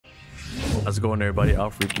How's it going, everybody?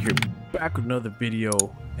 AlphaRique here, back with another video,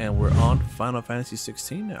 and we're on Final Fantasy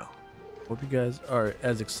 16 now. Hope you guys are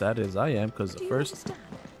as excited as I am, because Do you understand?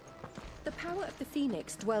 The power of the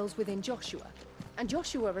Phoenix dwells within Joshua, and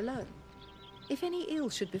Joshua alone. If any ill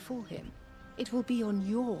should befall him, it will be on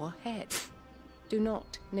your head. Do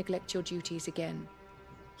not neglect your duties again.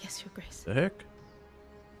 Yes, Your Grace. The heck?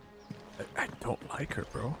 I don't like her,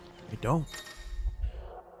 bro. I don't.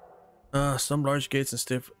 Some large gates and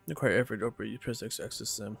stiff require effort to operate. You press X to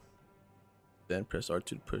access them. Then press R2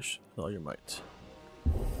 to push with all your might.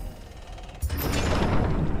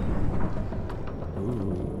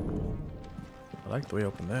 Ooh. I like the way I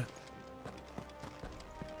opened that.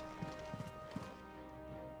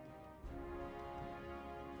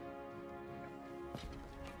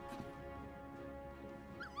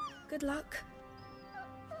 Good luck.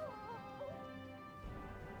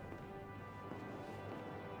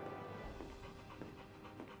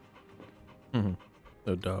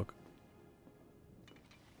 No dog.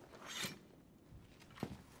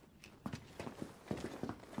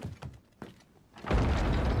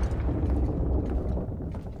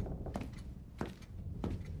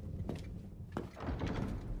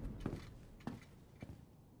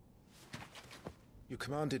 You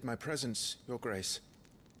commanded my presence, Your Grace.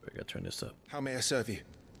 I gotta turn this up. How may I serve you?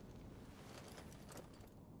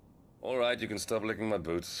 All right, you can stop licking my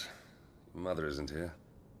boots. Your mother isn't here.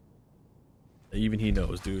 Even he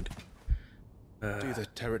knows, dude. Do the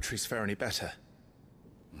territories fare any better?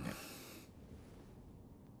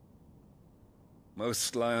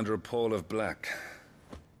 Most lie under a pall of black.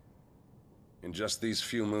 In just these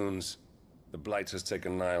few moons, the Blight has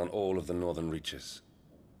taken nigh on all of the northern reaches.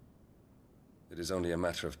 It is only a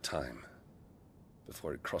matter of time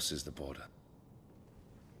before it crosses the border.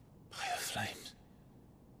 Fire flames.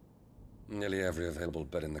 Nearly every available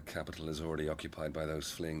bed in the capital is already occupied by those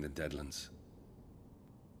fleeing the Deadlands.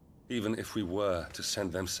 Even if we were to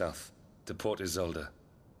send them south, to Port Isolde,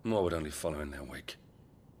 more would only follow in their wake.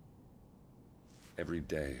 Every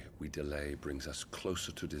day we delay brings us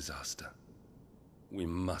closer to disaster. We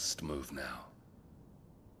must move now.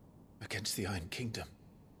 Against the Iron Kingdom.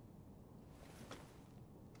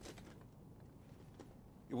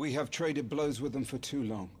 We have traded blows with them for too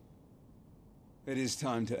long. It is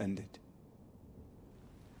time to end it.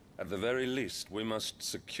 At the very least, we must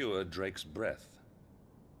secure Drake's breath.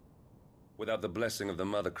 Without the blessing of the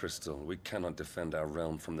Mother Crystal, we cannot defend our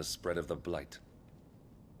realm from the spread of the Blight.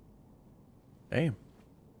 Damn.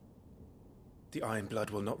 The Iron Blood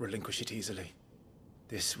will not relinquish it easily.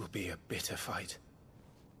 This will be a bitter fight.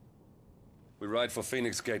 We ride for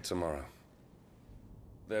Phoenix Gate tomorrow.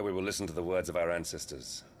 There we will listen to the words of our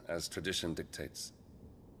ancestors, as tradition dictates.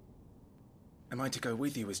 Am I to go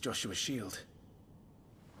with you as Joshua's shield?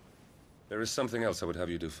 There is something else I would have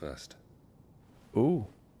you do first. Ooh.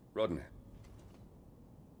 Rodney.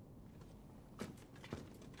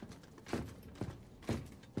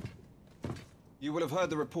 You will have heard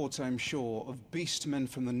the reports, I am sure, of beastmen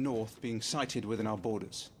from the north being sighted within our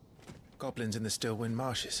borders. Goblins in the Stillwind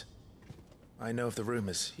Marshes. I know of the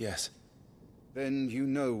rumors, yes. Then you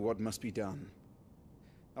know what must be done.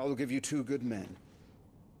 I will give you 2 good men.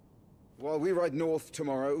 While we ride north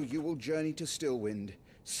tomorrow, you will journey to Stillwind,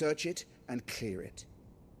 search it and clear it.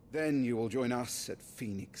 Then you will join us at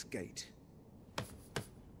Phoenix Gate.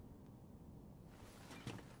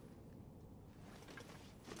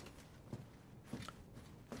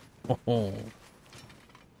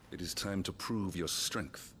 It is time to prove your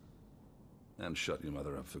strength and shut your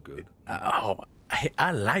mother up for good. Oh,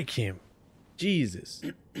 I like him. Jesus.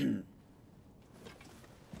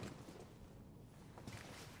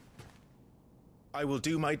 I will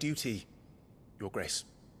do my duty, Your Grace.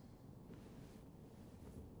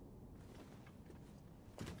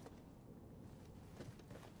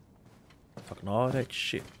 Talking all that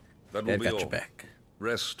shit. That will Dad be got all. your back.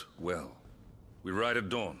 Rest well. We ride at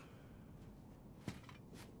dawn.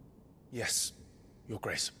 Yes, Your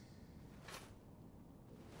Grace.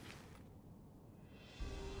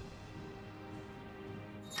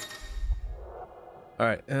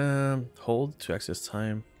 Alright, hold to access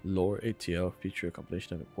time, lore ATL, feature a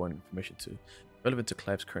compilation of important information relevant to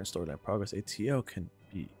Clive's current storyline progress. ATL can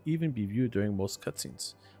even be viewed during most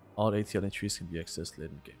cutscenes. All ATL entries can be accessed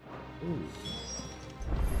later in the game. Ooh.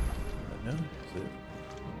 Right now, is it?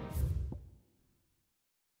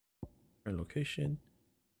 Current location.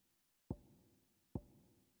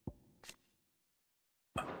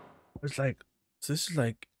 It's like, so this is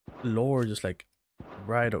like lore just like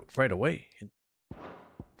right away.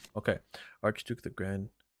 Okay. Archduke the Grand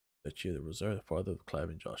Duchy of the Reserve, the father of Clive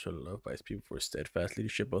and Joshua, loved by his people for his steadfast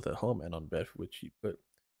leadership both at home and on bed, for which he put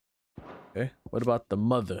Okay. What about the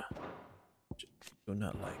mother? Which I do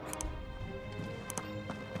not like.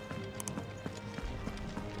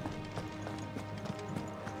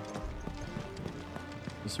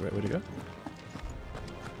 Is this the right way to go?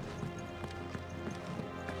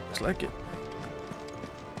 Looks like it.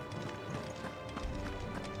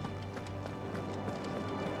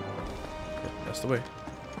 Okay, that's the way.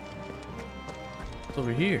 It's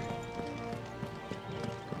over here.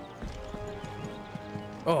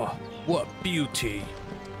 Oh, what beauty!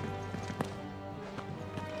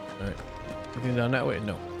 Alright. Looking down that way?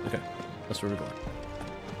 No. Okay. That's where we're going.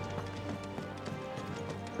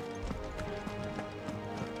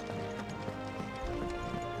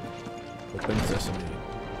 Open sesame.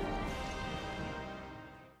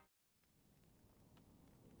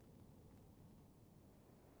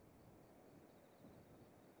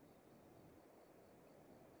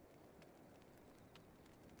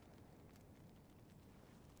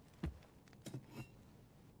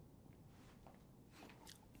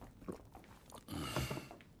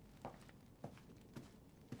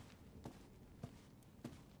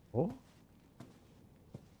 Oh?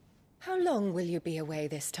 How long will you be away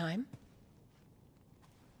this time?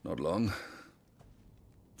 Not long.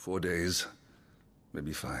 4 days,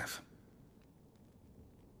 maybe 5.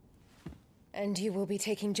 And you will be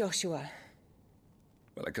taking Joshua?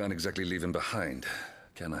 Well, I can't exactly leave him behind,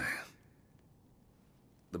 can I?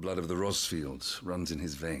 The blood of the Rosfields runs in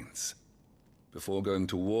his veins. Before going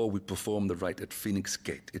to war, we perform the rite at Phoenix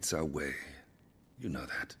Gate. It's our way. You know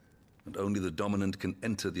that. And only the dominant can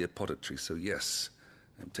enter the apothecary, so yes,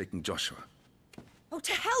 I'm taking Joshua. Oh,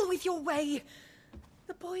 to hell with your way!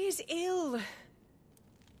 The boy is ill.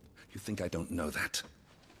 You think I don't know that?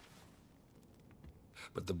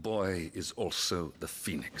 But the boy is also the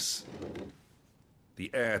Phoenix. The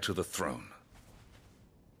heir to the throne.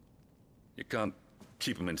 You can't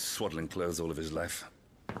keep him in swaddling clothes all of his life.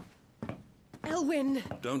 Elwyn!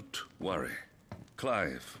 Don't worry.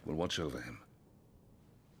 Clive will watch over him.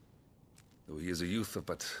 Though he is a youth of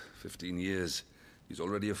but 15 years, he's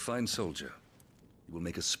already a fine soldier. He will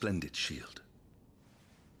make a splendid shield.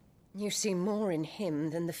 You see more in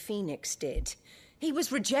him than the Phoenix did. He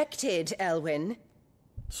was rejected, Elwyn.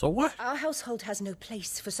 So what? Our household has no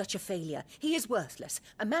place for such a failure. He is worthless,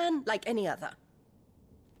 a man like any other.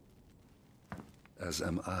 As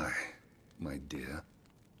am I, my dear.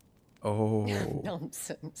 Oh.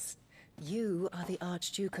 Nonsense. You are the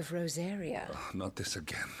Archduke of Rosaria. Oh, not this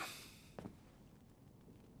again.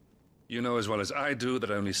 You know as well as I do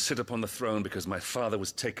that I only sit upon the throne because my father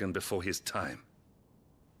was taken before his time.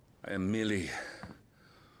 I am merely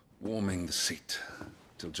warming the seat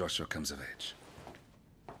till Joshua comes of age.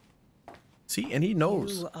 See, and he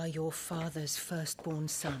knows. You are your father's firstborn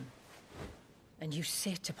son, and you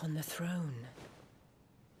sit upon the throne.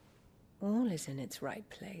 All is in its right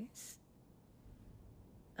place.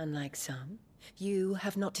 Unlike some, you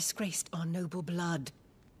have not disgraced our noble blood.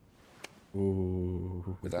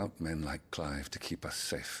 Ooh. Without men like Clive to keep us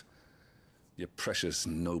safe, your precious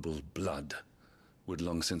noble blood would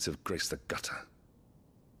long since have graced the gutter.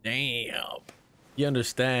 Damn. He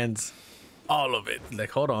understands all of it.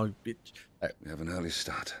 Like, hold on, bitch. We have an early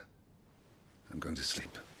start. I'm going to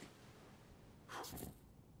sleep.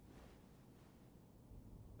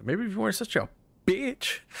 Maybe if you weren't such a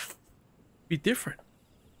bitch, be different.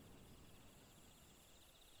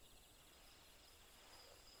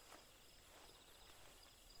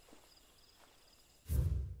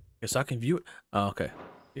 Guess I can view it. Oh, okay.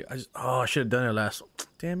 Yeah, I should have done it last one.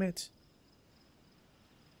 Damn it.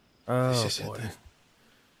 Oh, This is boy. it then.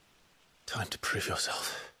 Time to prove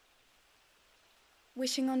yourself.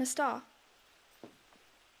 Wishing on a star?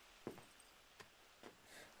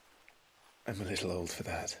 I'm a little old for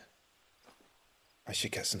that. I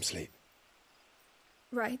should get some sleep.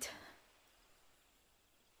 Right.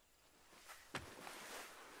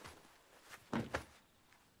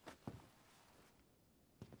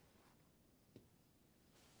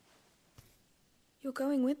 You're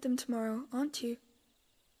going with them tomorrow, aren't you?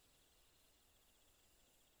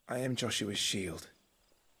 I am Joshua's shield.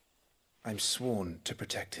 I'm sworn to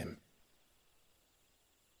protect him.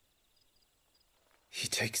 He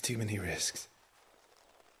takes too many risks.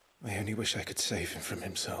 I only wish I could save him from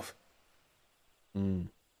himself.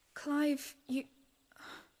 Clive, you...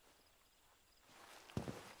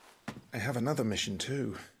 I have another mission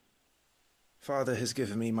too. Father has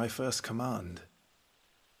given me my first command.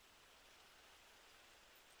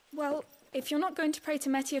 Well, if you're not going to pray to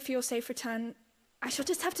Metia for your safe return, I shall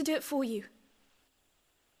just have to do it for you.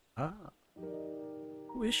 Ah.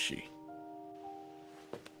 Who is she?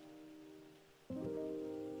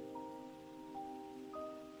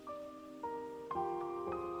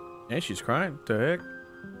 And she's crying. What the heck?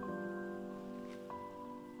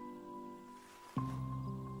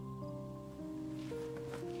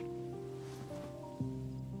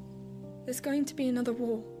 There's going to be another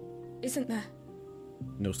war, isn't there?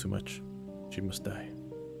 He knows too much. She must die.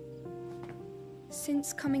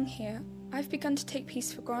 Since coming here, I've begun to take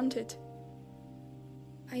peace for granted.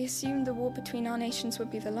 I assumed the war between our nations would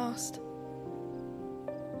be the last.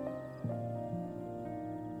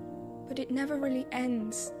 But it never really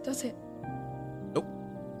ends, does it? Nope.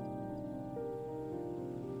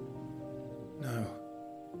 No.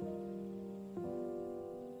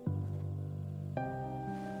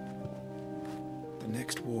 The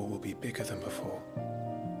next war will be bigger than before.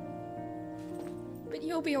 But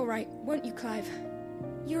you'll be alright, won't you, Clive?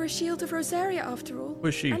 You're a shield of Rosaria, after all. Who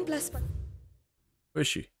is she? And blessed by... Who is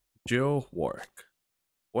she? Jill Warwick.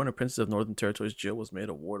 Born a princess of Northern Territories, Jill was made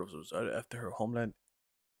a ward of Rosaria after her homeland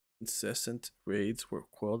incessant raids were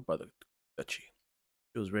quelled by the duchy.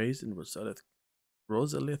 She was raised in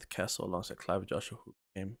Rosalith Castle alongside Clive and Joshua,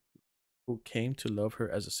 who came to love her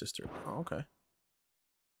as a sister. Oh, okay.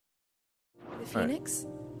 The Phoenix?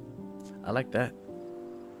 I like that.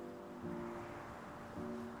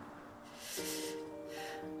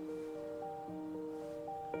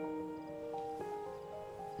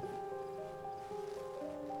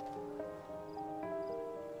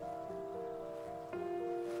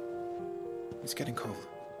 It's getting cold.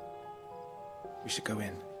 We should go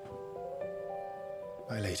in.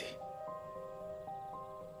 My lady.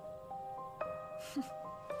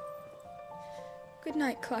 Good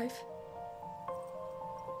night, Clive.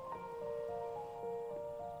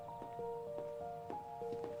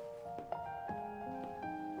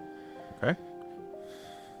 Okay.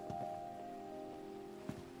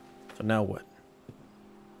 So now what?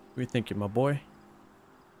 What are you thinking, my boy?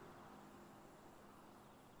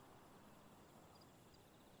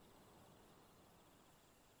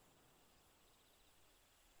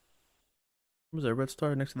 Was there a red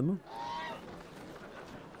star next to the moon?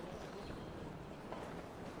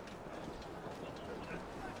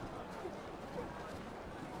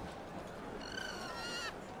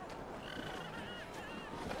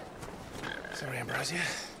 Sorry, Ambrosia.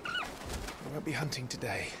 We won't be hunting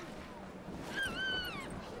today.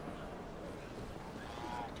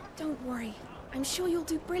 Don't worry. I'm sure you'll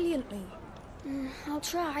do brilliantly. I'll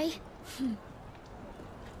try.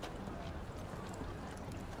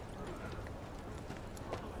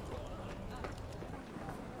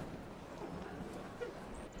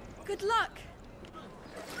 Good luck!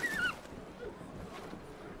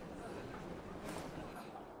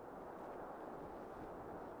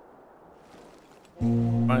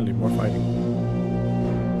 Finally, more fighting.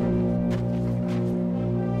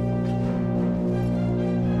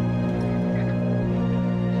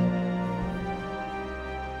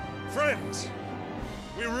 Friends,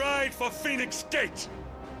 we ride for Phoenix Gate.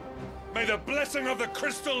 May the blessing of the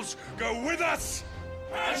crystals go with us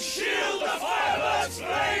and shield the Firebird's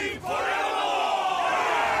flame forevermore!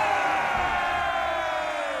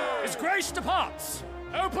 His Grace departs!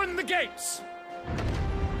 Open the gates!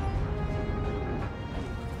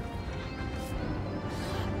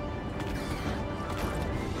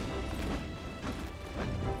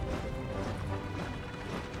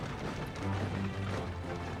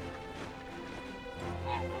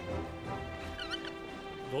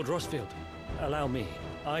 Lord Rossfield, allow me.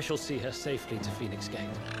 I shall see her safely to Phoenix Gate.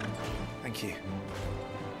 Thank you.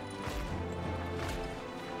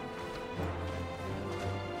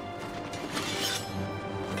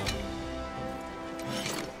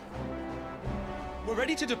 We're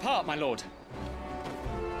ready to depart, my lord.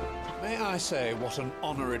 May I say what an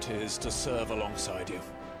honor it is to serve alongside you?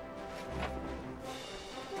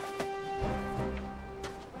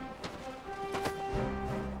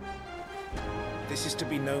 This is to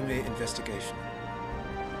be no mere investigation.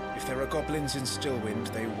 If there are goblins in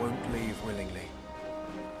Stillwind, they won't leave willingly.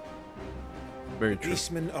 Very true.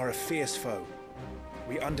 Beastmen are a fierce foe.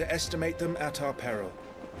 We underestimate them at our peril.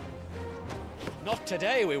 Not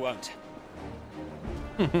today, we won't.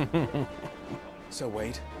 Sir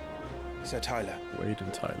Wade, Sir Tyler. Wade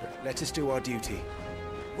and Tyler. Let us do our duty.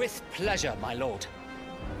 With pleasure, my lord.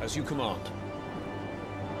 As you command.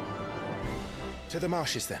 To the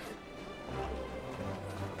marshes, then.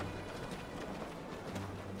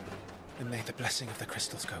 And may the blessing of the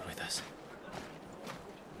crystals go with us.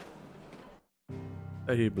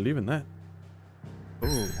 Hey, you believe in that?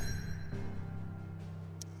 Ooh.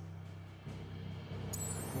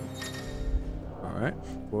 Alright.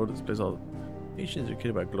 World displays all nations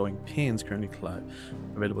indicated by glowing pins currently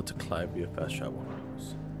available to Clive via fast travel.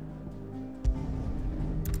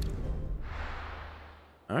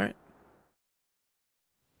 Alright.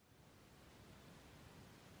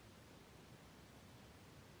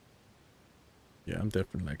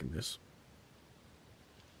 definitely liking this.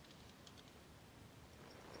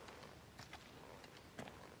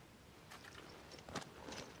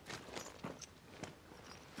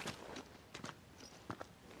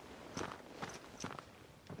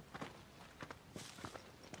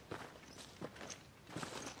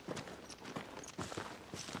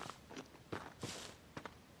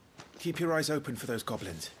 Keep your eyes open for those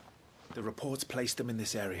goblins. The reports placed them in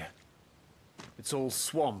this area. It's all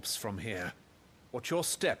swamps from here. Watch your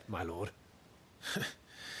step, my lord.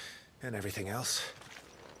 And everything else.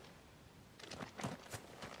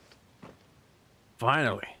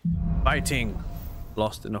 Finally, fighting.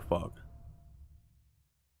 Lost in a fog.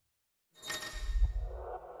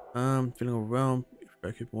 Feeling overwhelmed. If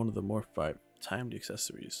I keep one of the more timely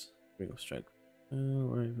accessories. Ring of strength.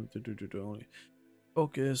 Only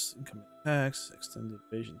focus, incoming attacks, extended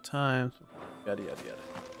evasion times, yada yada yada.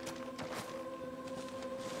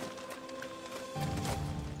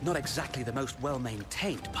 Not exactly the most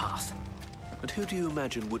well-maintained path. And who do you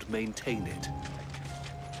imagine would maintain it?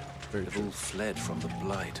 They've all fled from the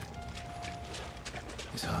Blight.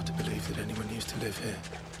 It's hard to believe that anyone used to live here.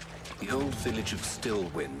 The old village of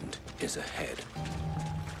Stillwind is ahead.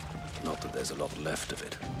 Not that there's a lot left of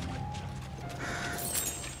it.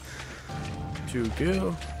 To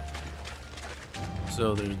go.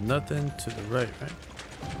 So there's nothing to the right, right?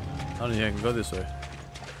 I don't think I can go this way.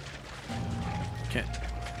 Can't.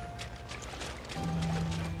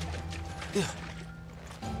 Yeah.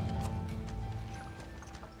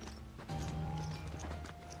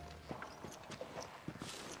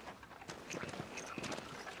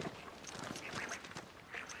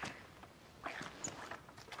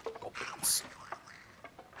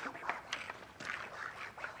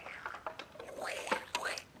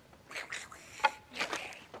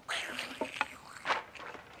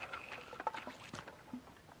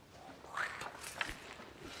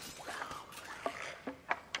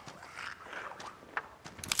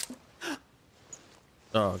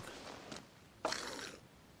 Dog.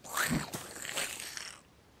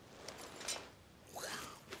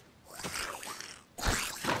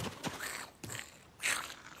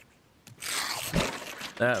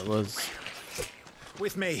 That was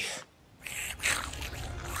with me.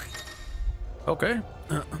 Okay.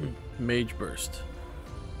 Mage burst.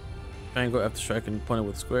 Triangle after striking opponent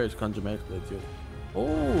with squares conjure magic blade deal.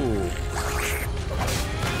 Oh.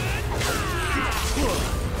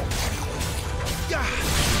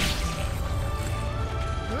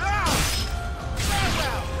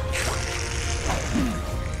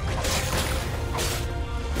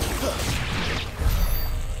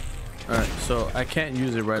 Alright, so I can't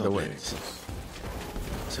use it right away.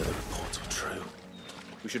 So the reports were true.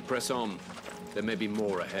 We should press on. There may be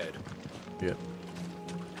more ahead. Yep.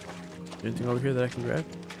 Anything over here that I can grab?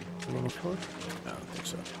 On the floor? I don't think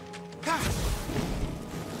so.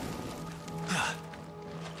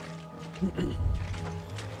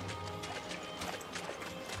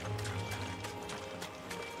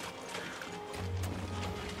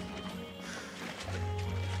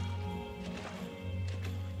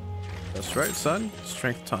 That's right, son.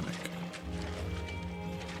 Strength tonic.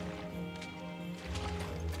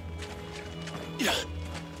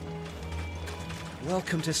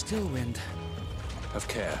 Welcome to Stillwind. Have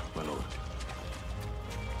care, my lord.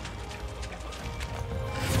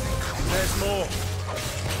 There's more.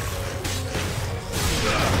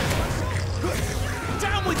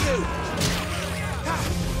 Down with you!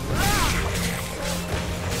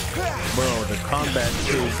 Bro, the combat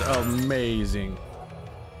is amazing.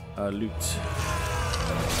 Loot.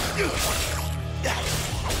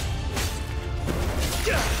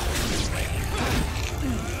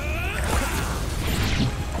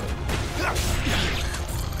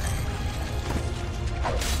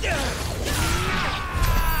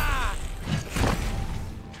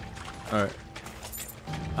 Alright.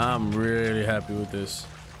 I'm really happy with this.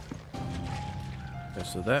 Okay,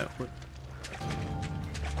 so that would...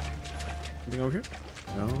 Anything over here?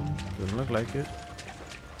 No, doesn't look like it.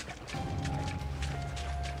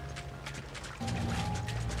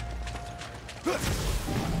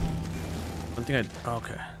 I think I...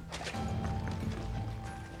 Okay.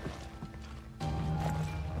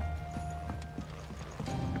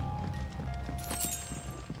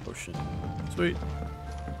 Potion. Sweet.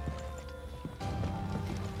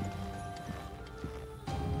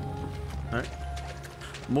 Alright.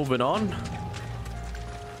 Moving on.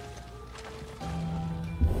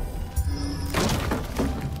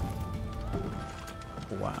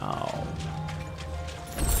 Wow.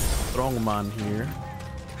 Strong man here.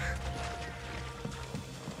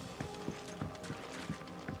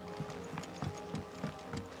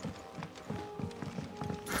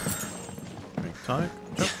 Sonic.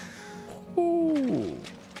 Jump. Ooh.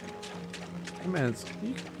 Hey man,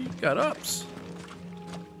 you got ups.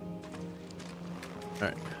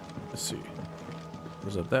 Alright, let's see.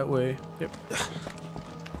 Goes up that way. Yep.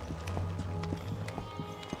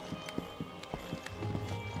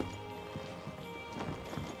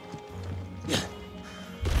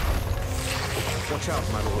 Watch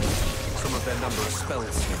out, my lord. Some of their number are spell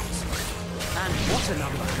skills. And what a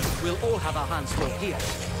number! We'll all have our hands full here.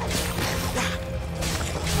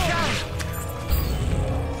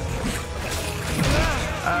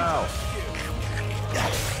 Ow!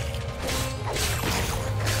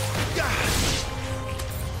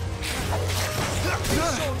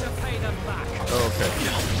 Sure to pay them back. Okay.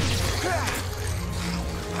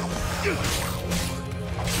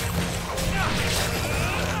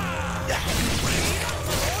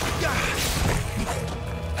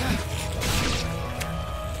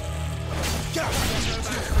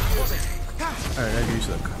 Alright, I get used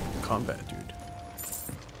to the combat, dude.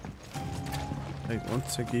 Like,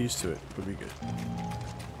 once I get used to it, we'll be good.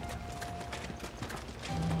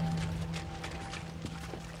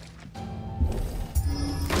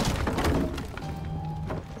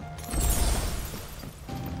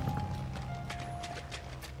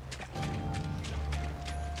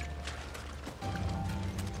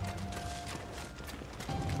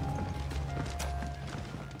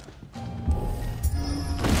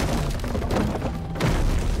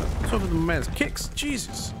 Over the man's kicks,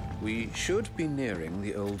 Jesus. We should be nearing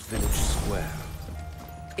the old village square.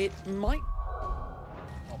 It might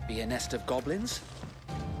not be a nest of goblins.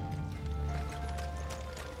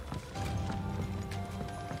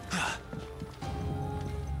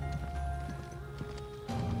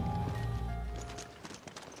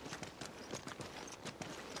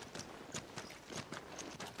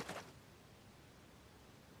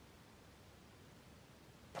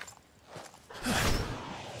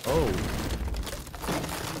 Oh.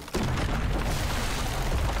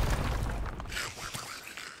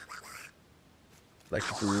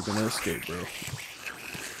 Like we were gonna escape, bro.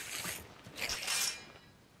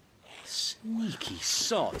 Sneaky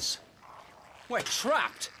sods. We're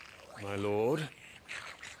trapped. My lord,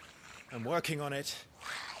 I'm working on it.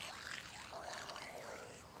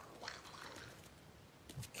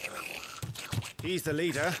 He's the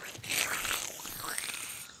leader.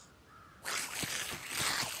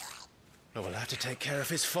 But we'll have to take care of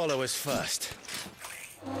his followers first.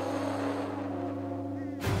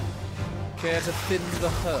 Care to thin the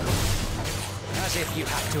herd? As if you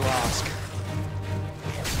had to ask.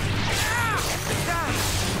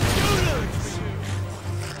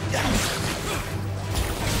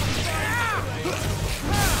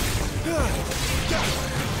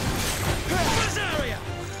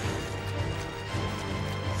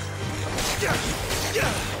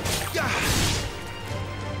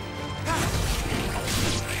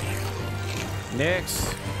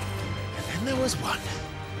 Next. And then there was one.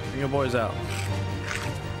 Bring your boys out.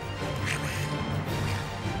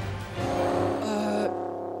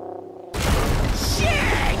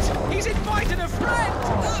 Shit! He's invited a friend!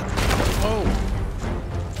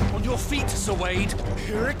 Oh! On your feet, Sir Wade.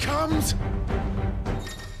 Here it comes!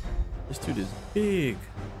 This dude is big.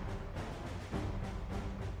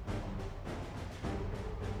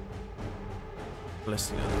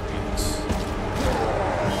 Blessing of the beats.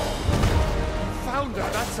 Founder,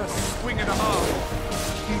 that's a swing and a half.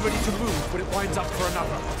 Be ready to move when it winds up for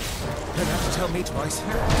another. Don't have to tell me twice.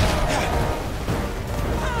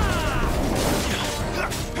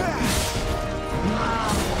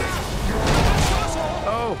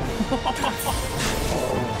 Oh!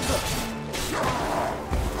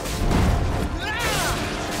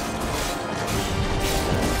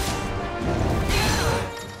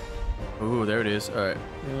 Ooh, there it is. All right.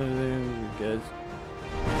 Good.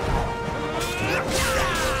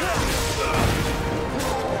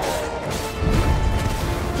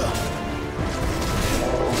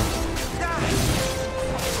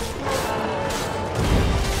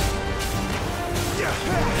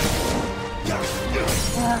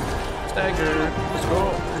 Stagger. Let's go.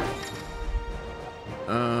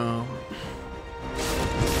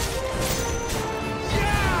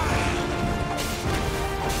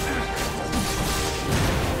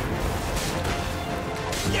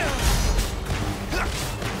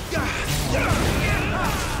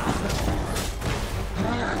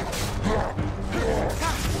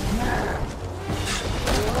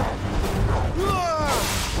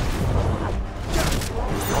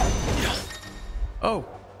 Oh,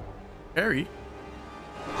 Harry.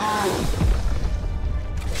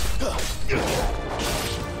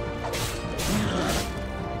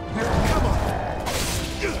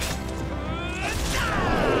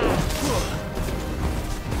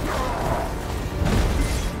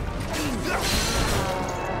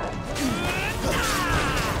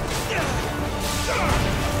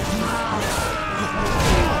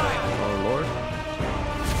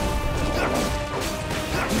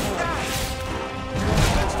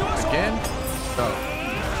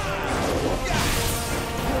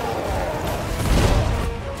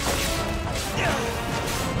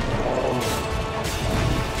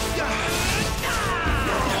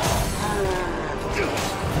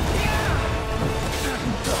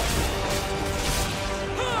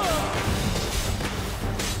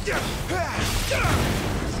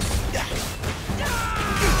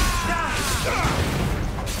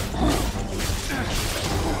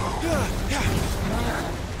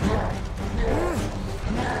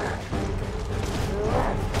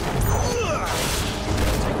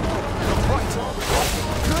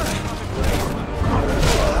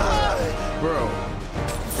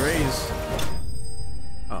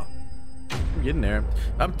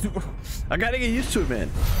 I gotta get used to it, man.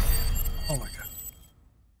 Oh my god.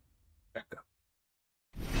 Back up.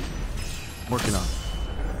 Working on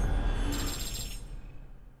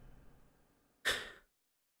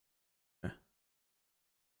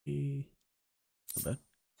it. Not bad.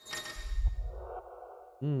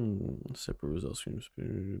 Separate results from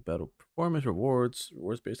battle performance rewards.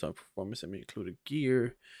 Rewards based on performance that may include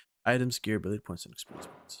gear, items, gear, ability points, and experience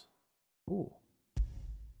points. Ooh.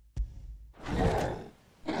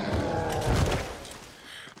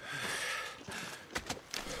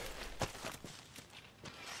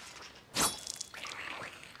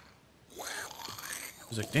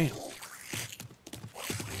 I was like, damn.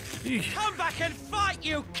 Come back and fight,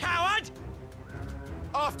 you coward!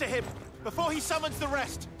 After him, before he summons the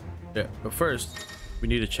rest. Yeah, but first, we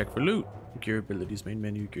need to check for loot. Gear abilities, main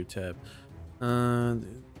menu, gear tab.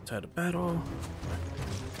 Tide of battle.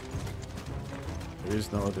 There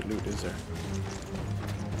is no other loot, is there?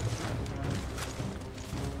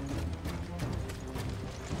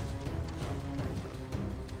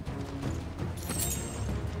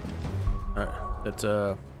 Alright, that's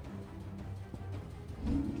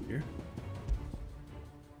here.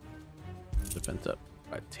 Defense up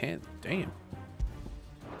by 10. Damn.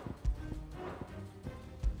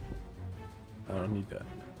 I don't need that.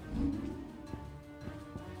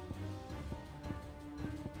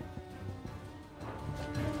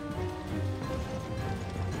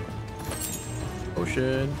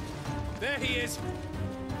 Ocean. There he is.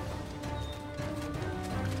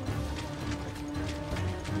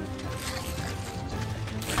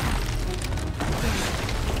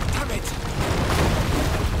 Damn it.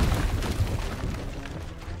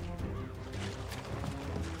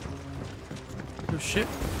 Oh shit.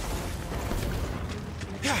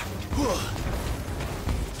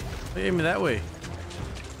 They aim me that way.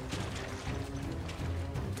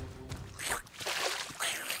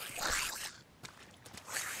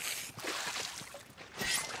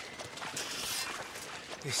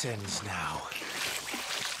 This ends now.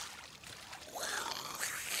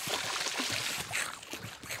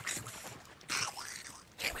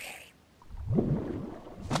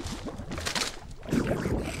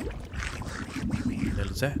 What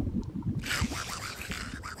is that?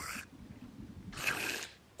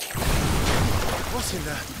 What's in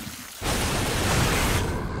there?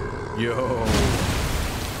 Yo.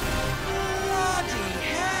 Bloody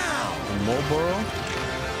hell! Marlboro?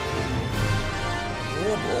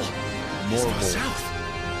 Marble? South.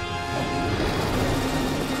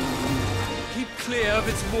 Keep clear of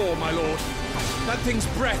its maw, my lord. That thing's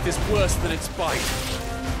breath is worse than its bite.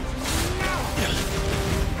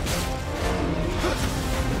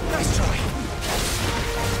 Nice try.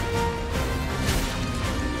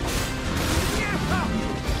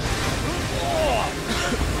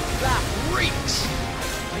 That reeks.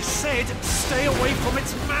 I said, stay away from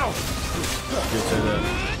its mouth. You say that.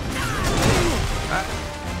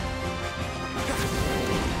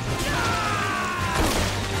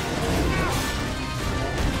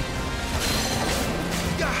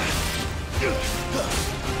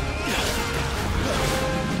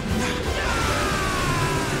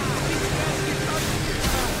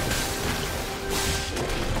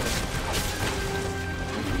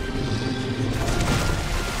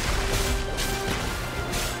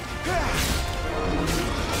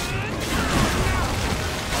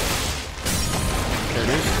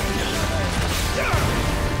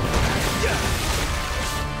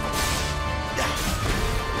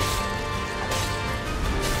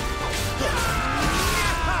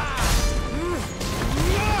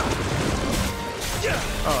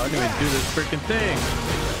 Oh, I didn't even do this freaking thing.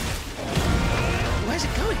 Where's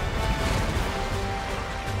it going?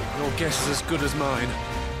 Your guess is as good as mine.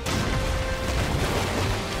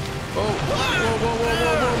 Whoa, whoa, whoa, whoa, whoa,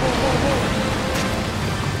 whoa, whoa, whoa, whoa.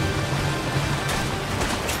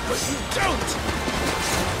 But you don't!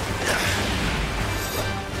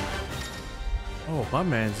 Oh, my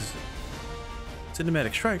man's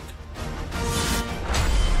cinematic strike.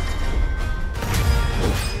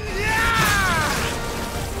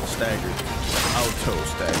 staggered. Auto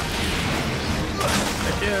staggered.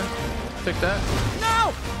 Heck yeah. Take that.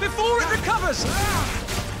 Now! Before it recovers!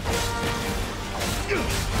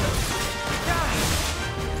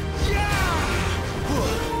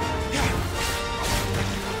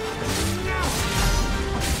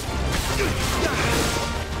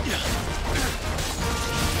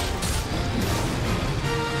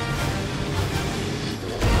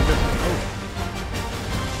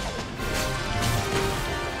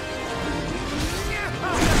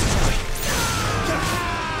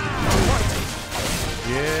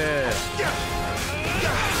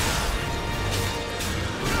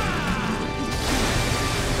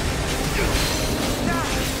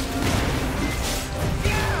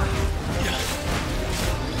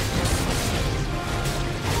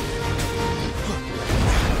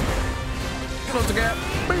 Close the gap.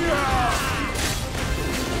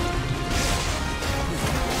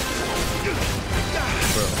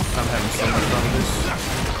 Bro, I'm having so much fun with this.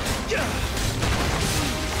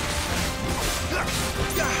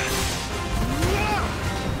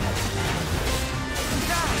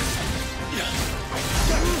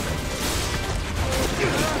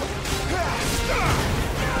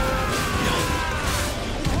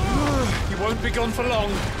 You won't be gone for long.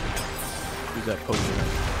 Use that potion.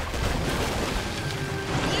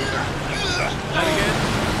 Not again.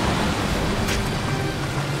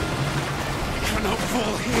 You cannot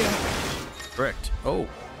fall here. Correct. Oh,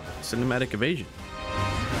 cinematic evasion.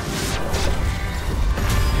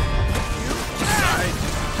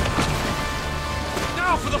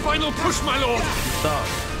 Now for the final push, my lord. Stop.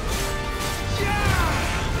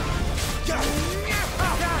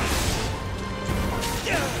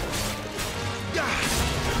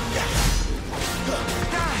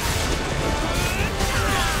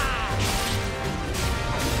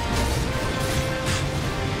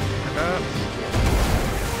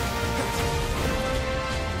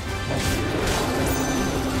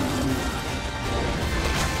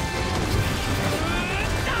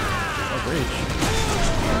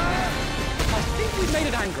 I think we made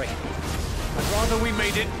it angry. I'd rather we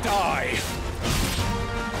made it die.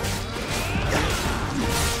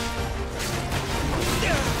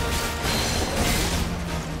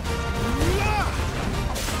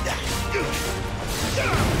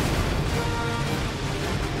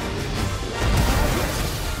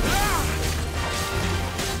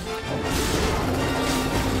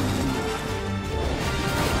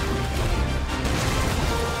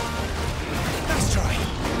 Let's try.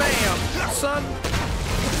 Bam, son.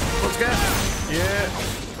 Let's go. Yeah.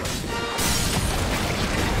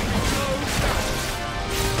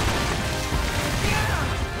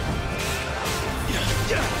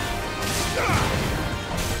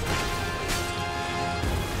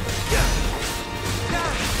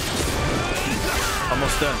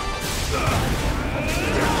 Almost done.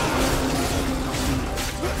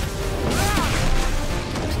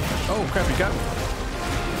 Oh crap, you got me.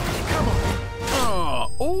 Come on.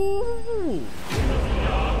 Oh, ooh.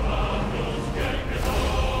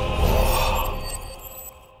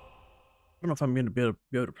 I don't know if I'm gonna be able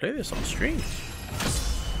to play this on stream.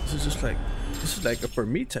 This is like a for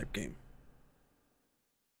me type game.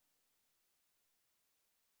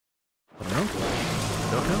 I don't know.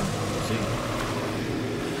 Don't know. Let's see.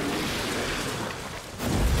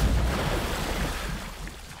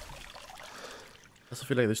 I also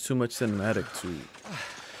feel like there's too much cinematic to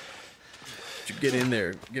get in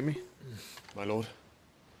there. Get me? My lord.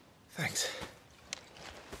 Thanks.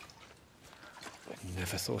 I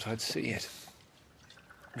never thought I'd see it.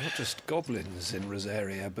 Not just goblins in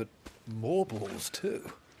Rosaria, but morbals too.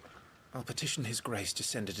 I'll petition His Grace to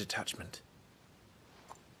send a detachment.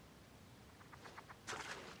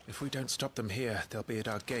 If we don't stop them here, they'll be at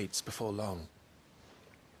our gates before long.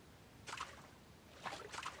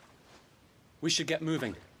 We should get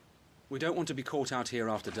moving. We don't want to be caught out here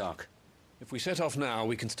after dark. If we set off now,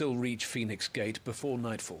 we can still reach Phoenix Gate before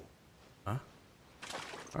nightfall. Huh?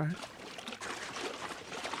 All right.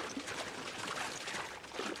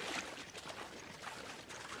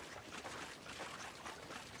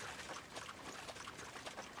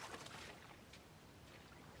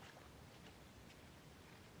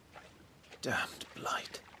 Damned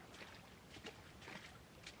blight.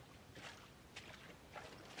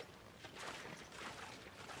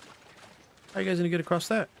 How are you guys gonna get across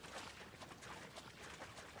that?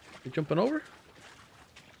 You jumping over?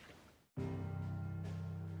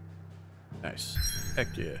 Nice.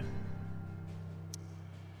 Heck yeah.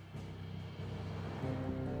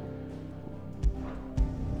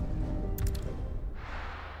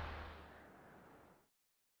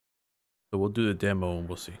 So we'll do the demo and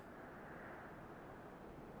we'll see.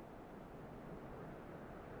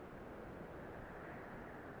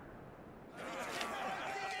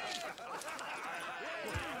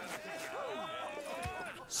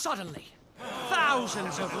 Suddenly,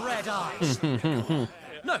 thousands of red eyes.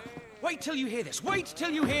 No, wait till you hear this. Wait till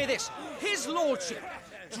you hear this. His lordship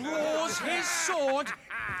draws his sword.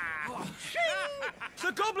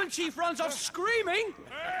 The goblin chief runs off screaming,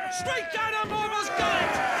 straight down a Morble's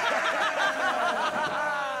gullet.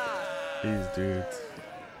 These dudes.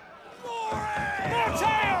 More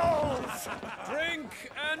tales! Drink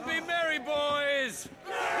and be merry, boys!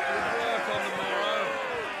 Good work on the morrow.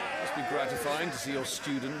 Must be gratifying to see your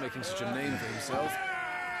student making such a name for himself.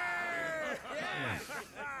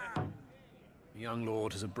 The young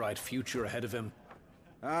lord has a bright future ahead of him.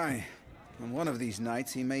 Aye. And one of these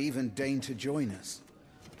nights he may even deign to join us.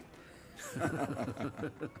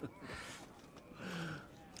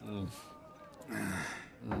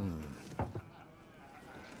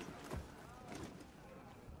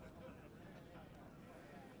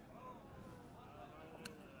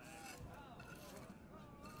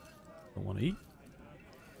 Don't want to eat.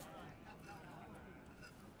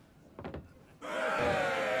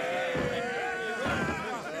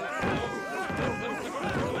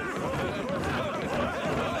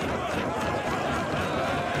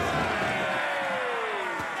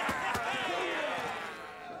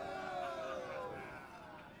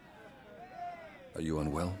 Are you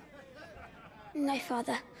unwell? No,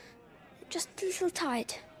 Father. Just a little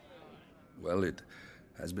tired. Well, it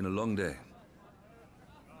has been a long day.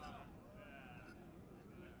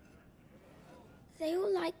 They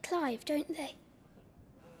all like Clive, don't they?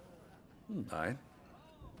 Aye.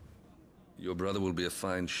 Your brother will be a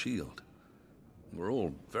fine shield. We're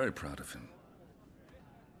all very proud of him.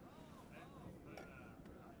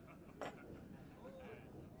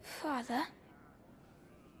 Father?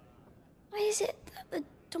 Why is it that the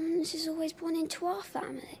dominance is always born into our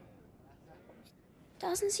family? It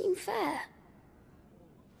doesn't seem fair.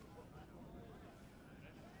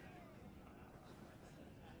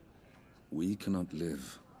 We cannot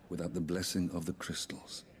live without the blessing of the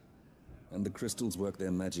crystals. And the crystals work their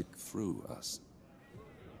magic through us.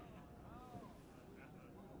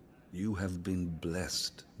 You have been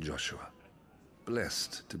blessed, Joshua.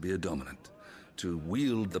 Blessed to be a dominant, to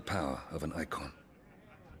wield the power of an icon.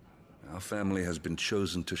 Our family has been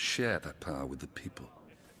chosen to share that power with the people.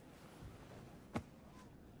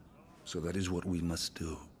 So that is what we must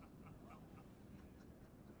do.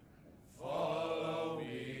 Follow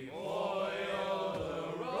me, o'er the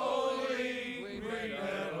rolling green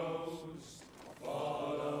meadows.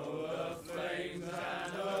 Follow the flames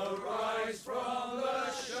and arise from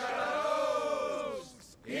the shadows.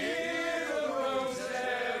 Hear the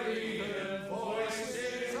rosarian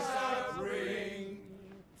voices that ring.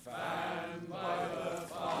 Fanned by the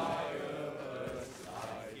fire, birds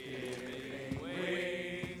life-giving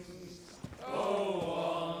wings. Go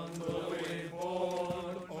on the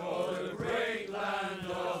wind-born o'er the great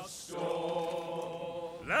land of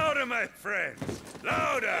storm. Louder, my friends!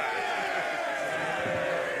 Louder!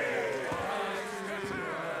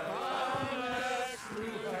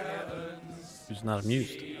 He's not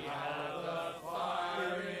amused.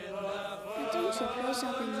 I don't suppose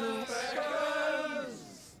I'll be missed.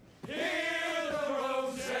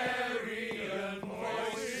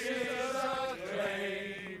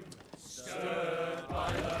 Stirred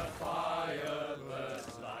by the fire,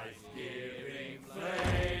 birds life-giving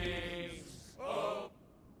flames. Oh.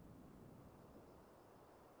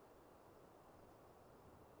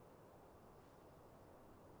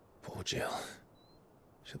 Poor Jill.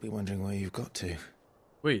 She'll be wondering where you've got to.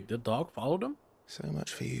 Wait, the dog followed him? So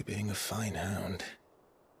much for you being a fine hound.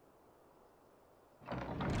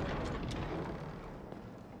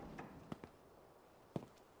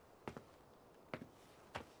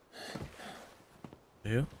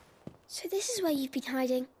 Yeah. So this is where you've been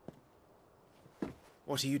hiding.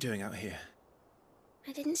 What are you doing out here?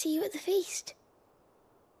 I didn't see you at the feast.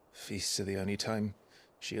 Feasts are the only time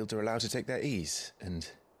shields are allowed to take their ease, and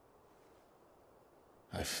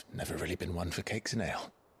I've never really been one for cakes and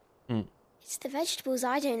ale. It's the vegetables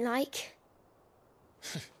I don't like.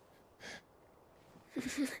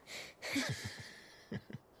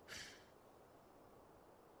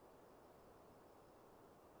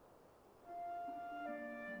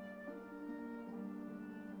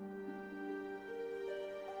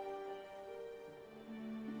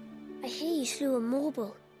 I hear you slew a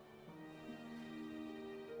Morble.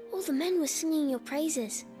 All the men were singing your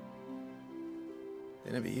praises.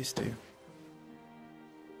 They never used to.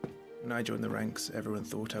 When I joined the ranks, everyone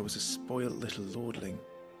thought I was a spoilt little lordling.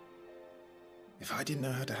 If I didn't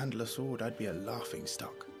know how to handle a sword, I'd be a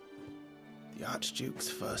laughingstock. The Archduke's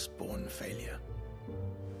firstborn failure.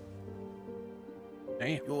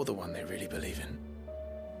 Damn. You're the one they really believe in.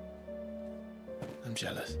 I'm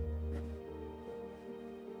jealous.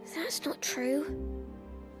 That's not true.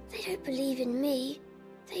 They don't believe in me.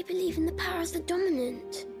 They believe in the power of the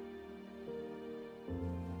dominant.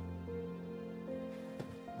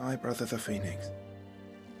 My brother the Phoenix,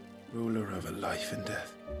 ruler over life and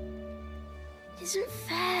death. It isn't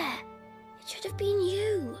fair. It should have been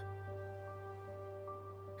you.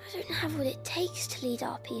 I don't have what it takes to lead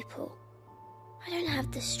our people. I don't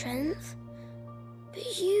have the strength.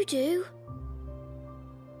 But you do.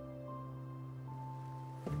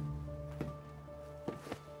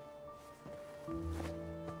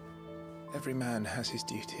 Every man has his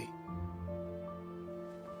duty.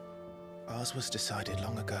 Ours was decided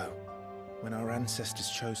long ago, when our ancestors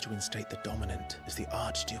chose to instate the dominant as the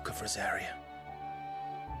Archduke of Rosaria.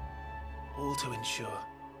 All to ensure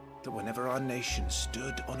that whenever our nation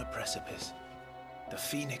stood on a precipice, the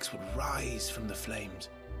Phoenix would rise from the flames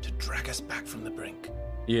to drag us back from the brink.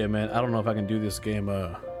 Yeah, man, I don't know if I can do this game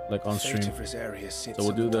like on stream. So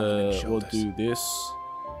we'll do this,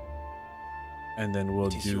 and then we'll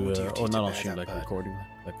do not on stream, like recording,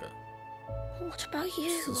 like a. What about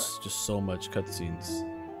you? This is just so much cutscenes.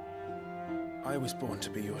 I was born to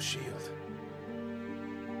be your shield.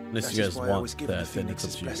 Unless you guys want that, then it's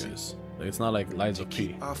up to you guys. Like, it's not like Lies of P.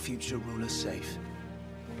 Keep our future rulers safe,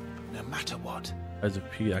 no matter what. Lies of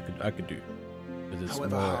P, I could do. Because it's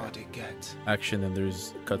However more hard it gets, action and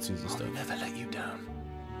there's cutscenes and stuff. I'll never let you down.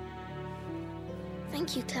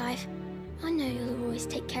 Thank you, Clive. I know you'll always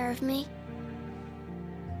take care of me.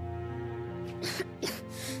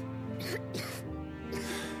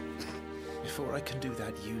 Before I can do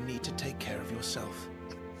that, you need to take care of yourself.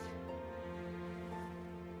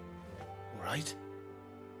 All right?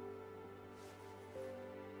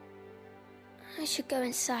 I should go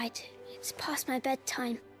inside. It's past my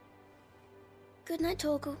bedtime. Good night,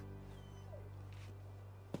 Torgal.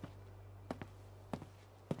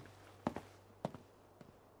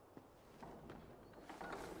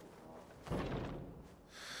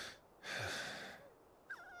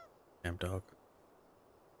 Damn dog.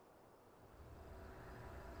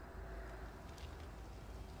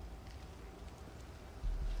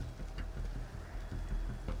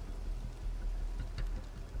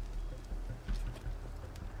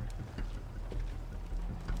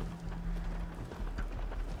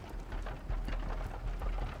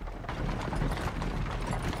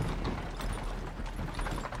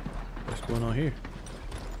 What's going on here?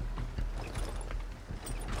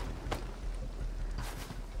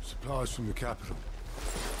 Supplies from the capital.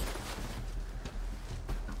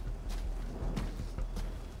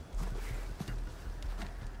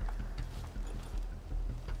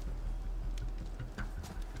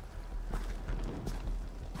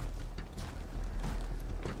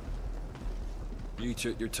 You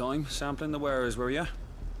took your time sampling the wares, were you?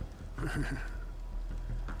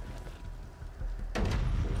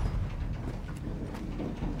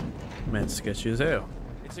 Man, sketchy as hell.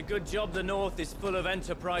 It's a good job the North is full of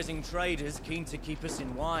enterprising traders keen to keep us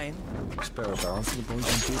in wine. Spare a barrel for the boys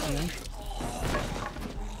on duty, eh?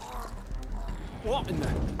 What in the...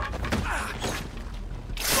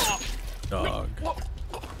 Dog.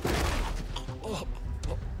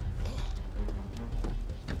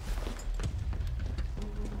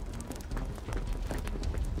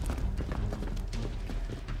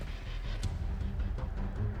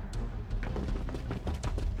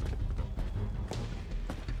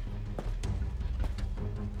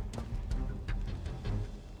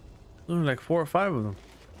 There's like 4 or 5 of them.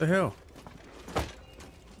 What the hell?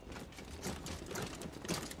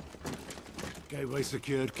 Gateway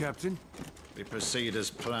secured, Captain. We proceed as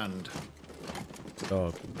planned.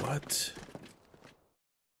 Dog, what?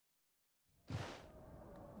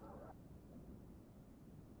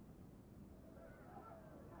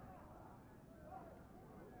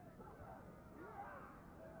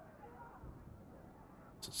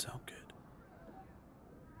 Doesn't sound good.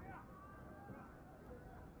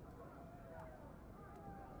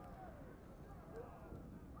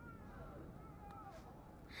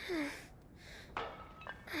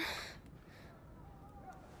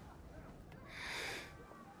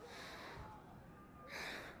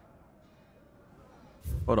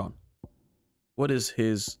 Hold on. What is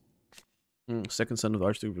his second son of the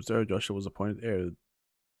Archduke of Rosaria? Joshua was appointed heir to the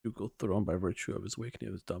ducal throne by virtue of his awakening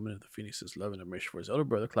of his dominant. The Phoenix's love and admiration for his elder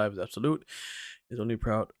brother Clive is absolute. He's only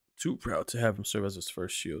too proud to have him serve as his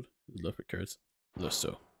first shield. His love for carrots, less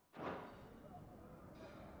so.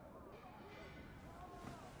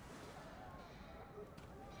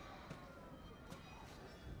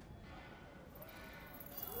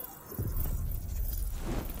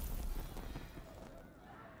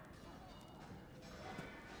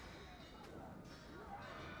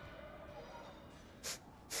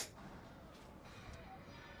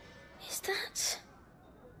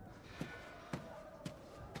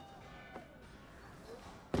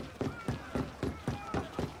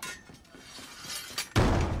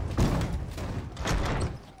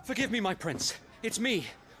 Forgive me, my prince. It's me,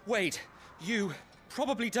 Wade. You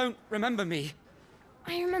probably don't remember me.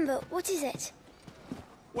 I remember. What is it?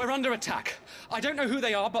 We're under attack. I don't know who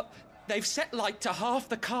they are, but they've set light to half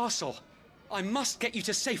the castle. I must get you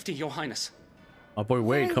to safety, Your Highness. Our boy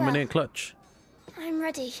Wade Very coming well. in clutch. I'm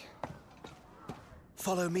ready.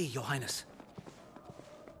 Follow me, Your Highness.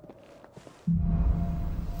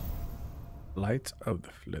 Light of the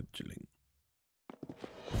fledgling.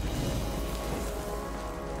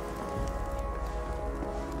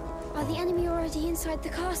 Are the enemy already inside the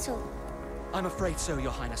castle? I'm afraid so,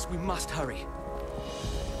 Your Highness. We must hurry.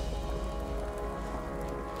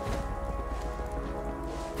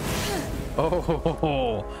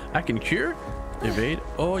 Oh, I can cure? Evade?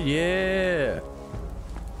 Oh, yeah.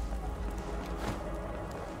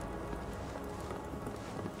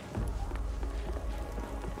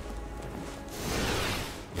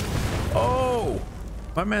 Oh,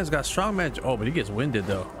 my man's got strong magic. Oh, but he gets winded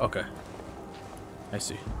though. Okay. I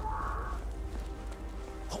see.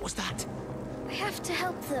 What was that? I have to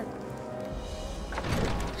help them.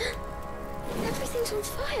 Everything's on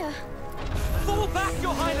fire. Fall back,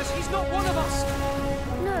 Your Highness! He's not one of us!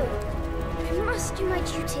 No, I must do my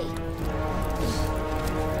duty.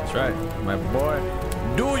 That's right, my boy.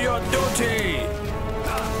 Do your duty!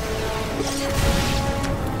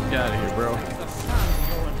 Get out of here, bro.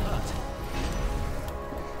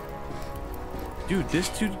 Dude, this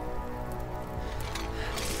dude...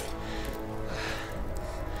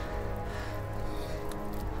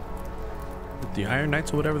 The Iron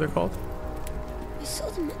Knights or whatever they're called? I saw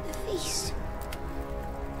them at the feast.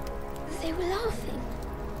 They were laughing.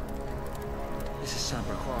 This is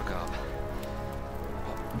Sambraquargab.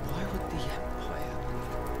 Why would the Empire...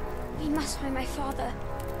 We must find my father.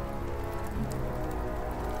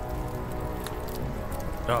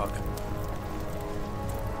 Dog.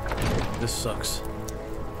 This sucks.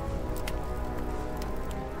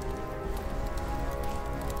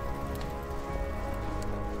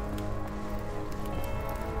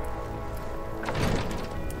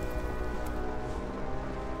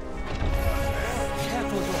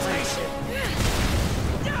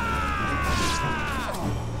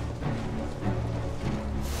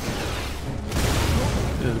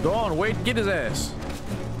 Go on, wait, get his ass.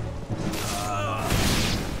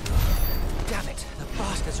 Damn it, the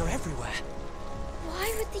bastards are everywhere.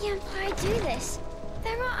 Why would the Empire do this?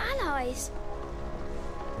 They're our allies.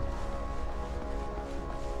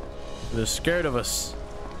 They're scared of us.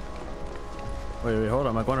 Wait, hold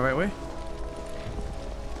on. Am I going the right way?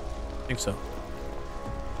 I think so.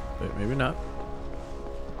 Wait, maybe not.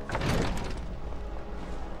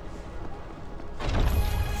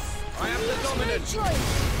 I am the dominant.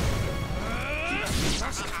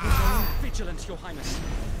 Vigilant, Your Highness.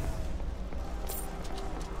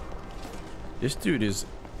 This dude is...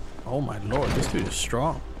 Oh my lord, this dude is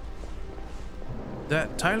strong.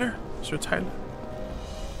 That Tyler? Sir Tyler?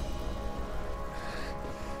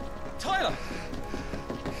 Tyler!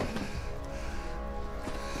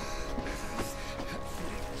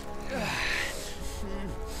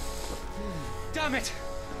 Damn it!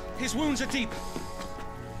 His wounds are deep.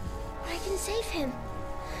 I can save him.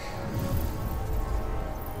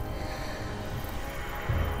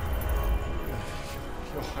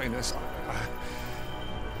 Your Highness,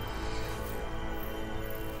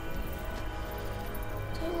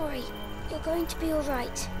 Don't worry. You're going to be all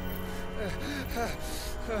right.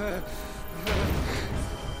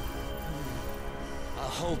 I'll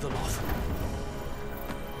hold them off.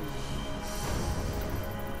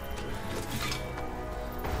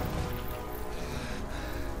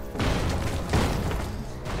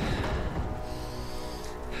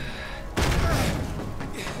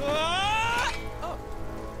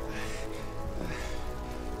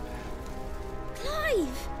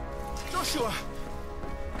 Clive! Joshua!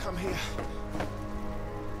 Come here.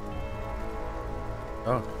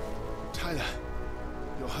 Oh. Tyler,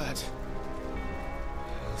 you're hurt.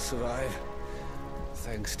 I'll survive.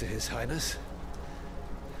 Thanks to His Highness.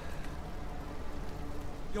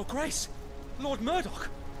 Your Grace, Lord Murdoch.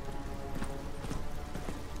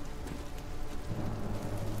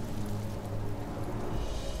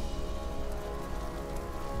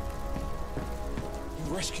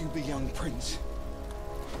 You rescued the young prince.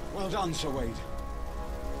 Well done, Sir Wade.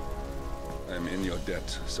 I'm in your debt,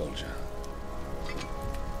 soldier.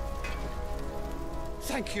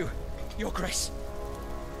 Thank you, Your Grace.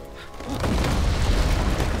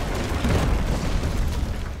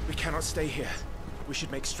 We cannot stay here. We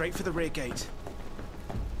should make straight for the rear gate.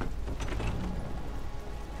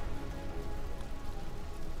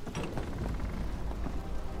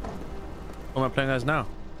 What am I playing as now?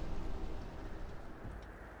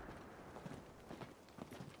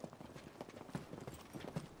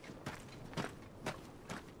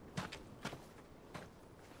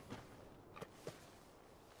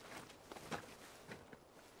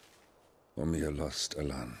 Omia lost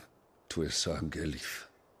Alan, Tuisa Gelif.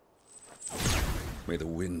 May the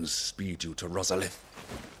winds speed you to Rosalith.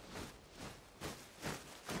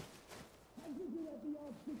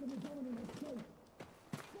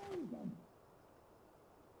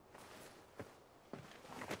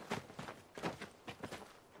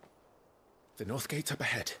 The north gate's up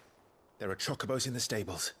ahead. There are chocobos in the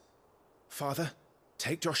stables. Father,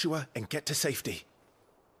 take Joshua and get to safety.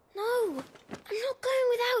 No, I'm not going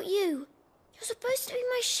without you. You're supposed to be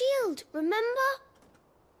my shield, remember?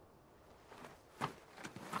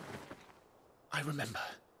 I remember,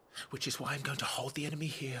 which is why I'm going to hold the enemy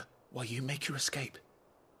here while you make your escape.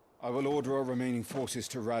 I will order our remaining forces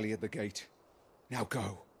to rally at the gate. Now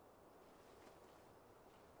go.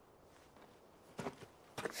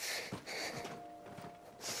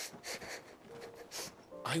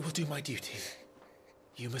 I will do my duty.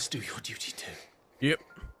 You must do your duty too. Yep.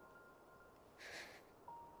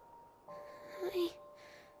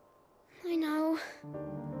 I know.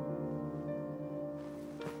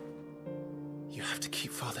 You have to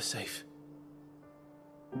keep Father safe.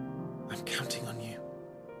 I'm counting on you,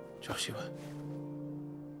 Joshua.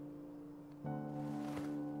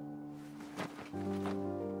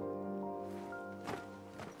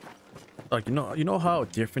 Like, you know how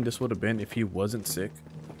different this would have been if he wasn't sick?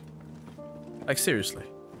 Like, seriously.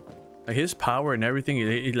 Like, his power and everything,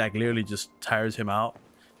 it like literally just tires him out.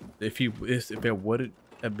 If it wouldn't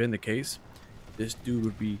have been the case, this dude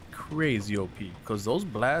would be crazy OP. Because those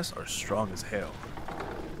blasts are strong as hell.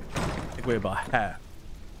 Like, weigh about half.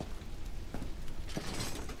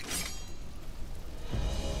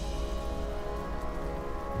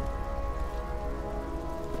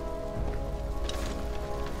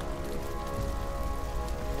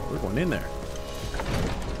 We're going in there.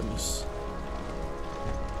 Goodness.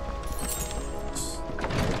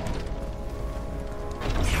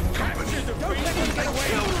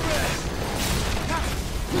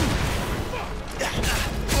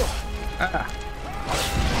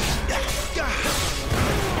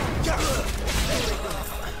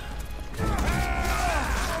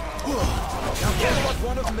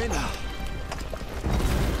 One of many.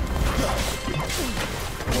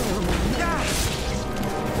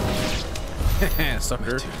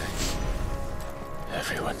 Sucker.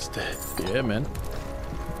 Everyone's dead. Yeah, man.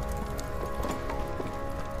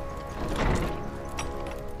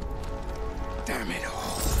 Damn it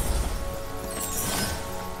all.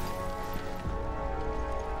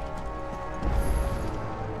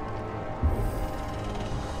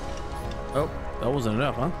 Oh, that wasn't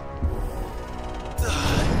enough, huh?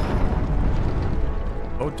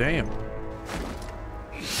 Oh, damn.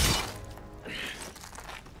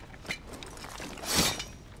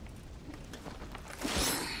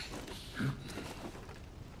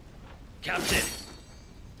 Captain!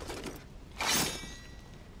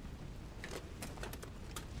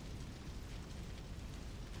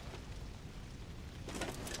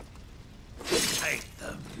 Take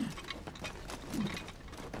them.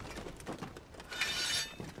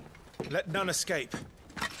 Let none escape.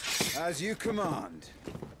 As you command.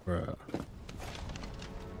 Bruh.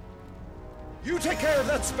 You take care of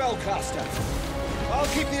that spellcaster. I'll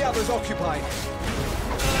keep the others occupied.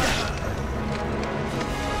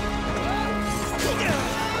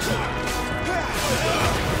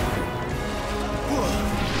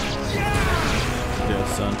 Yeah,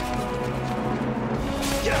 son.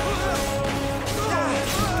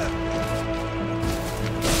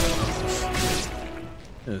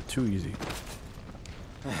 Yeah, too easy.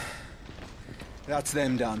 That's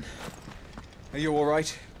them done. Are you all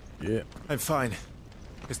right? Yeah. I'm fine.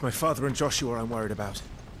 It's my father and Joshua I'm worried about.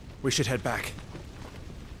 We should head back.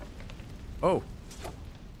 Oh.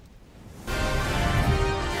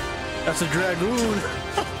 That's a dragoon.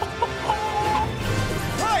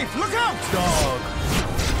 Hey, look out! Dog.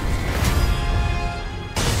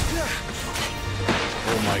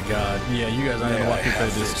 Oh my god. Yeah, you guys aren't gonna watch me play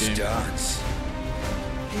this game. Dance.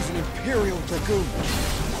 He's an Imperial Dragoon.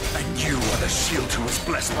 And you are the shield who was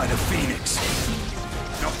blessed by the Phoenix.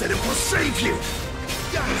 Not that it will save you.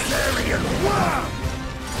 Azarian worm!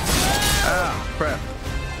 Ah, crap.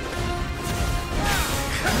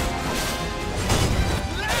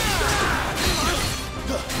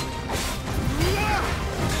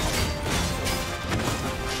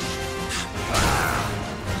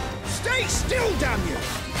 Stay still, damn you!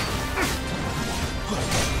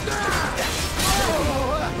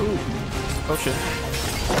 Ooh. Oh shit.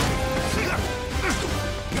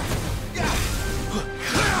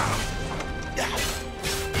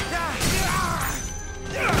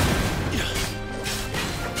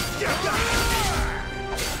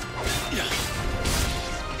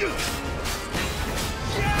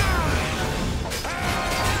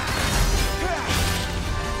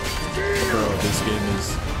 is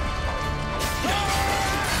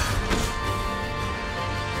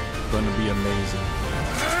gonna be amazing.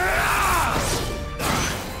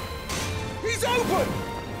 He's open!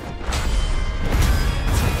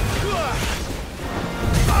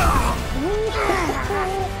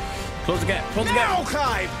 Close the gap, close the gap. Now,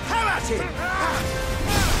 Clive! Have at him!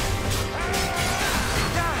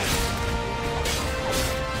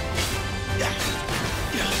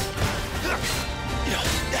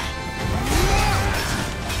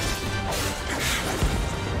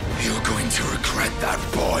 You're going to regret that,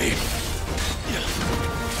 boy.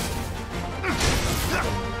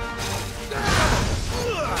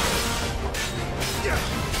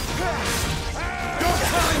 Don't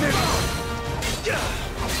climb him!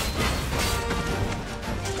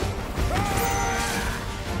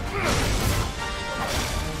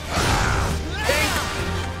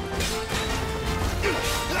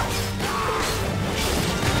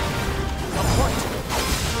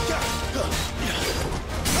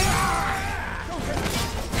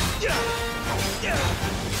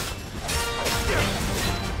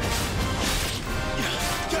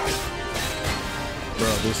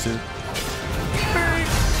 Bro, this is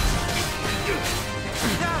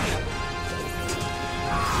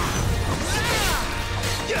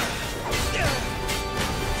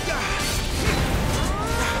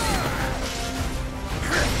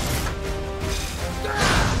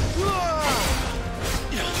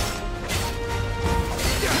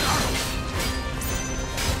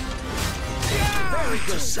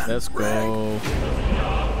let's go.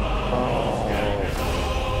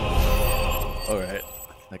 All right,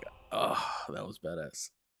 like, oh, that was badass.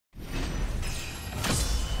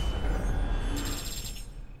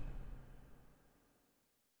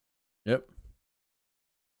 Yep.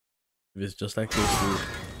 If it's just like this, dude.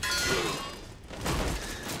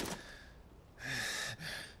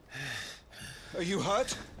 Are you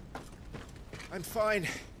hurt? I'm fine.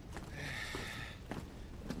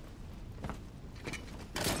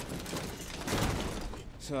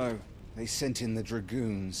 So, they sent in the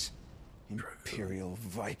dragoons. Imperial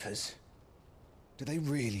vipers. Do they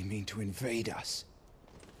really mean to invade us?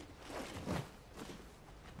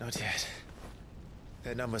 Not yet.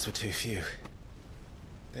 Their numbers were too few.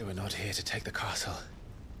 They were not here to take the castle.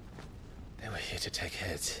 They were here to take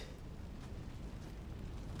heads.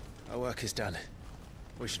 Our work is done.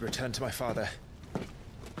 We should return to my father.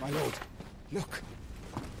 My lord, look.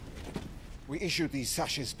 We issued these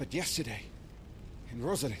sashes but yesterday. In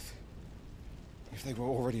Rosalith. If they were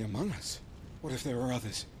already among us, what if there were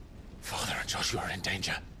others? Father and Joshua are in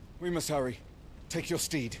danger. We must hurry. Take your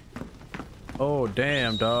steed. Oh,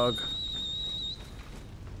 damn, dog.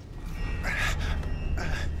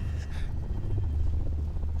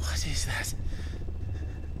 What is that?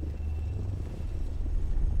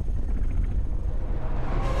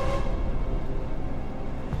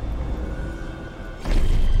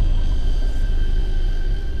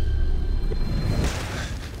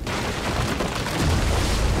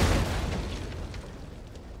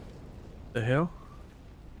 The hell?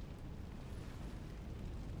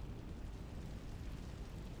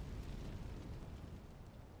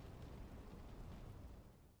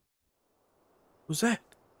 Who's that?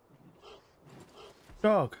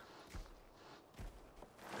 Dog.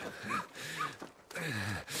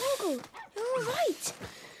 Morgul, you're all right.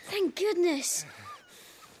 Thank goodness.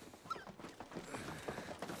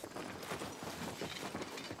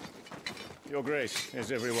 Your Grace,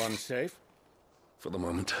 is everyone safe? For the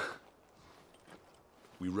moment.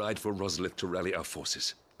 We ride for Rosalith to rally our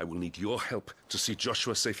forces. I will need your help to see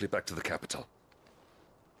Joshua safely back to the capital.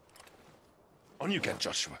 On you get,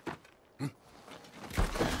 Joshua.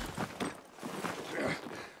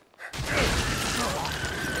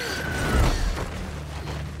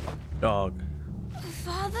 Dog.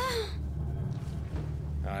 Father?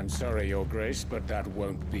 I'm sorry, Your Grace, but that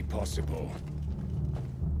won't be possible.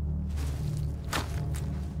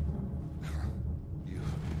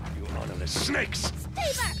 You honorless snakes!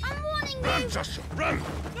 Stay back! I'm warning you! Run, Joshua, run!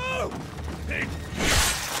 No! Pig!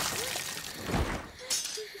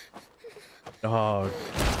 Dog.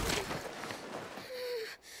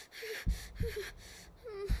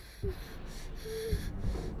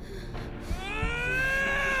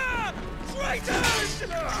 Traitors!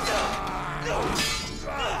 Your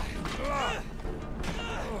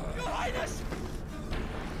Highness!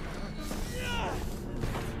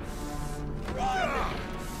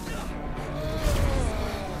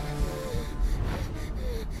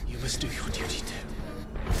 You must do your duty too.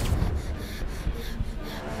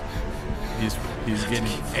 He's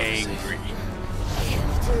getting angry.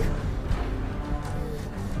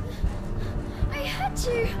 I had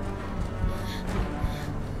to.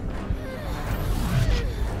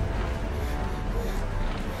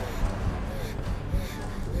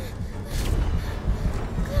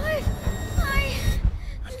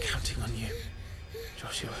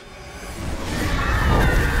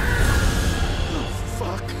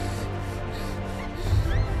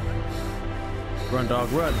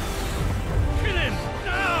 dog, run. Kill him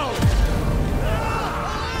now!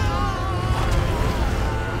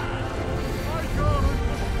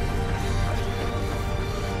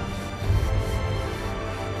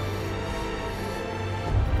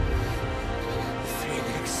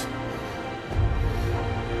 Phoenix.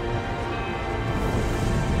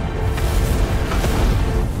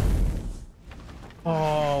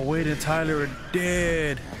 Oh, Wade and Tyler are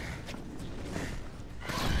dead.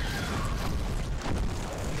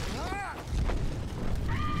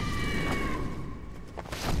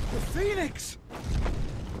 The Phoenix!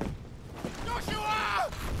 Joshua!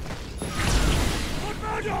 Lord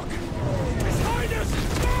Murdoch! His Highness!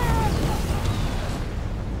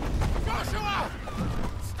 Joshua!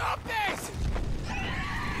 Stop this!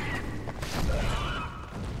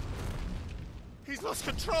 He's lost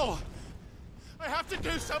control. I have to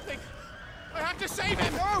do something. I have to save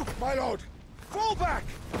him. No, my lord! Fall back!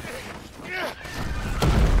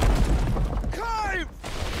 Climb!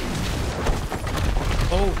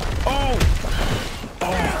 Oh, oh,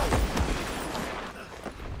 oh.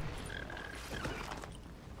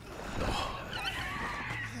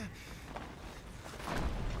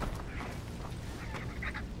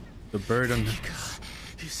 The bird on the...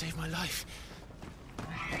 You saved my life.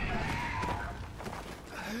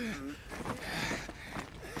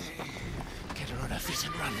 Get her on her feet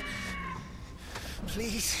and run.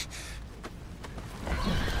 Please.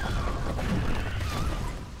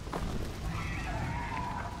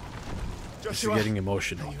 This is getting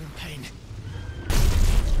emotional. Are you in pain?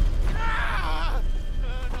 Not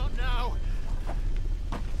now.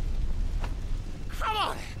 Come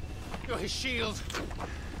on! You're his shield.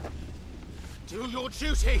 Do your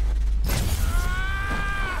duty.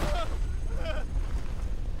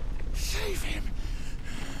 Save him.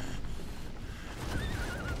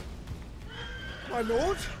 My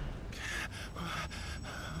lord?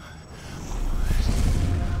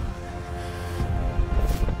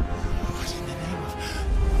 What in the name of...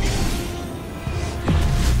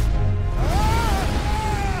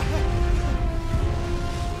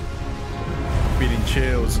 Feeling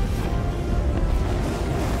chills.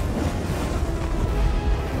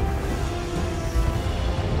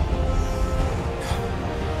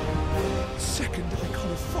 Second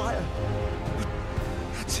icon of fire.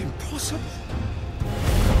 That's impossible.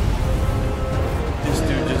 This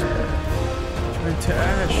dude just turned to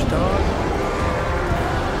ash, dog.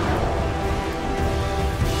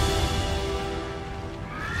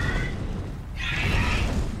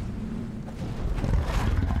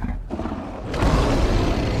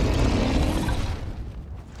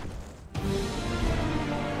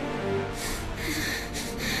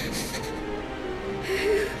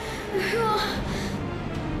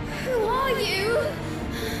 Who are you?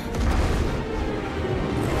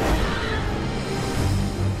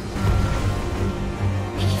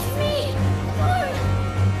 Leave me alone.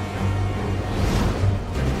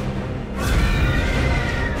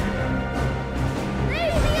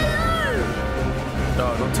 Leave me alone.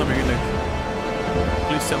 Dog, don't tell me you're gonna...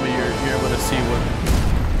 Please tell me you're able to see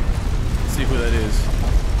who that is.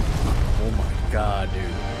 Oh my god,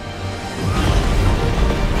 dude.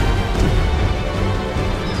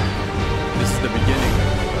 This is the beginning.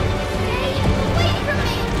 Stay away from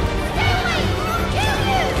me. Stay away. I'll kill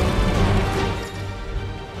you.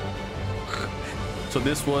 So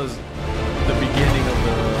this was the beginning of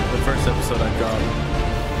the first episode I dropped.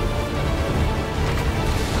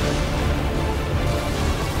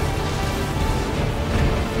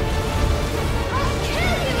 I'll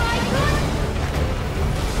kill you, Icon.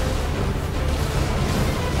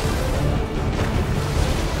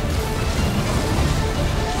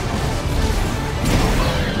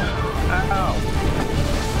 Ow.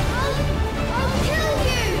 I'll kill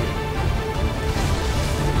you!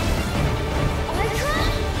 Icon?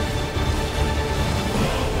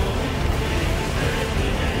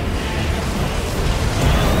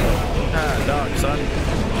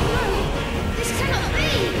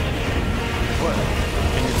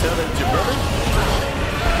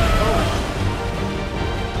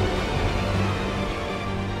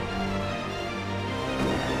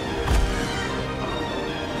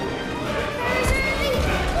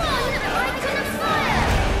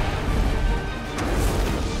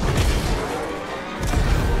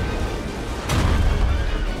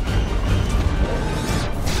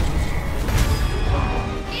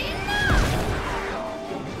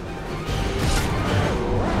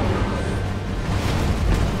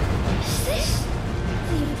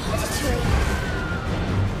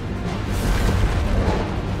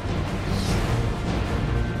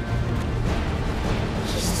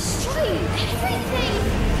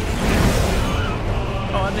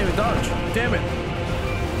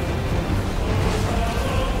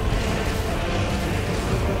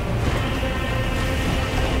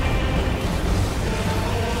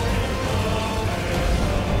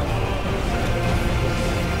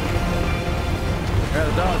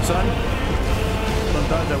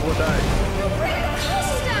 we'll die. Bring the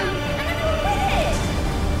castle down, and everyone with it!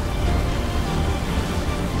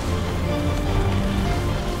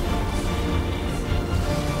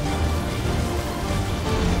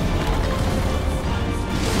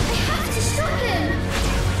 I have to stop him!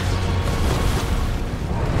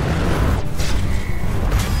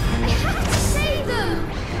 I have to save them!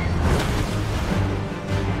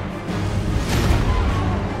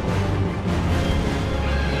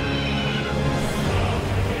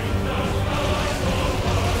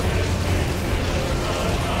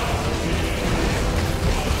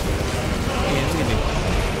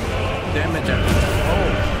 Damage out. Oh.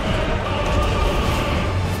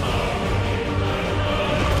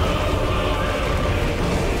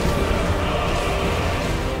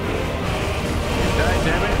 Die,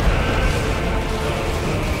 damn it.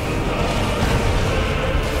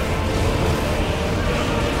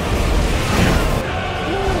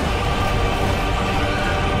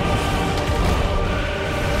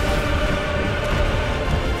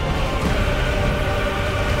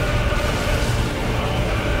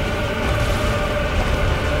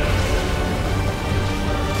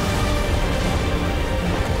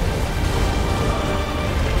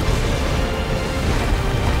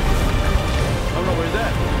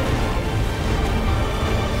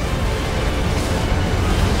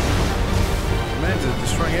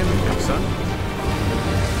 Destroying everything, son.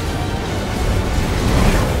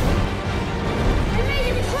 I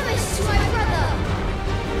made a promise to my brother.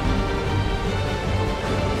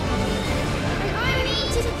 And I need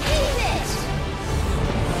to keep it.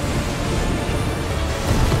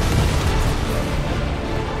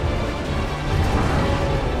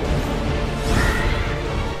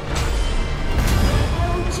 I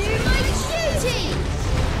will do my duty.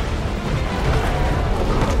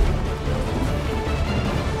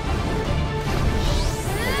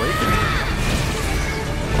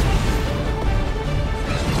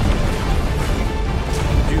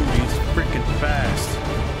 Dude, he's freaking fast.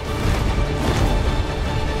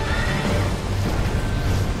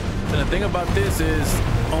 And the thing about this is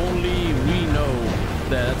only we know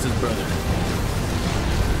that that's his brother.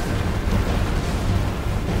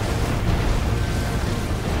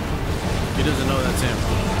 He doesn't know that's him.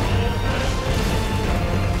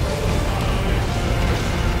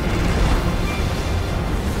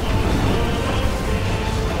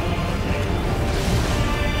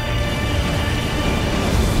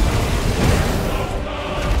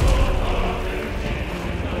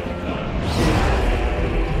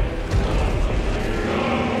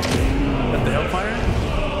 At the Hellfire?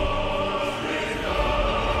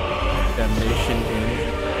 Damnation in.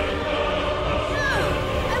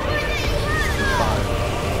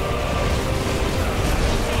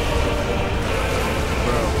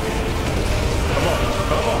 Bro. Come on,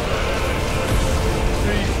 come on.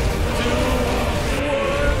 3, 2, 1.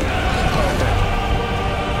 Okay.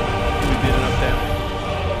 We did enough damage.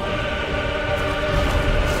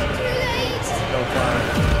 Too late. Hellfire.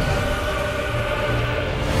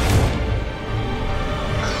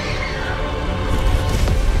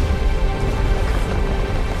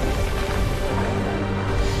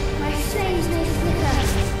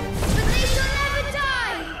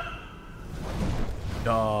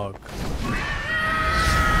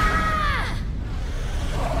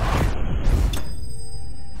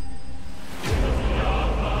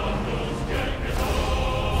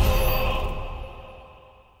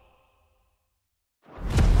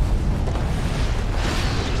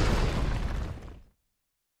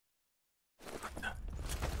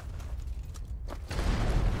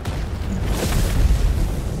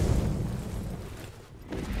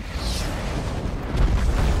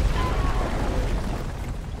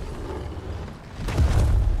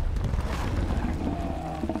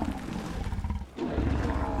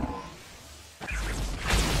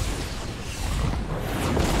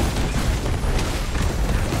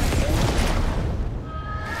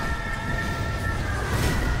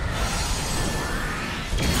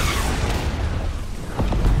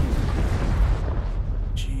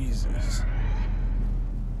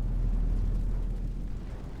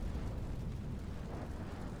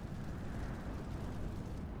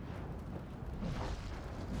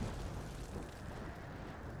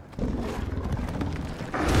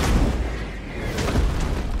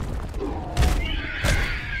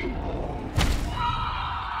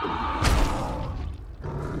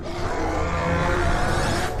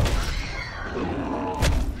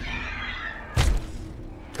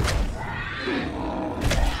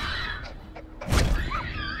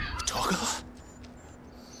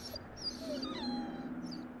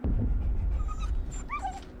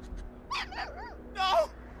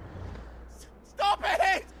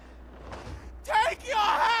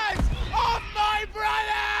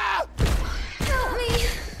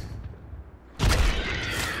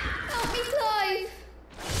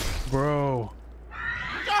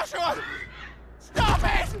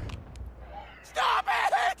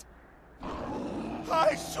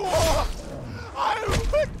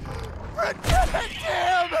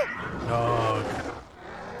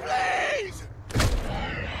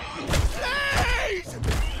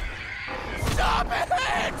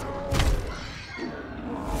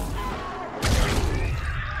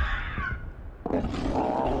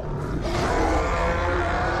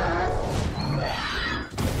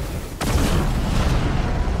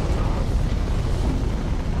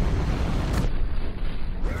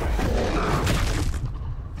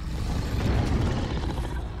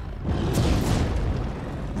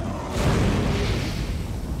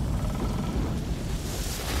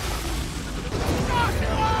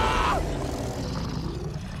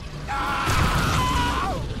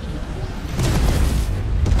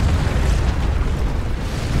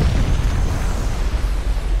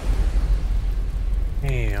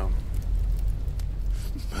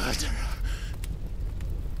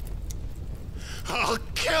 I'll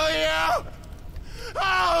kill you!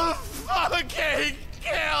 I'll fucking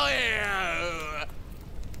kill you!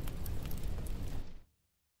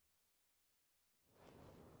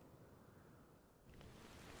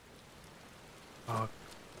 Oh.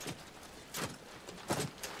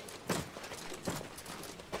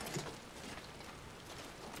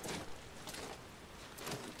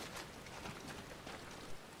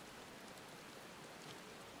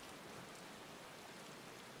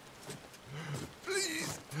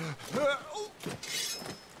 Please!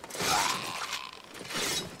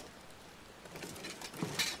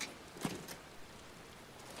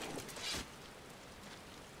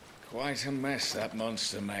 Quite a mess that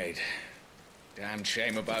monster made. Damn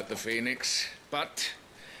shame about the Phoenix, but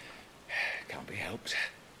can't be helped.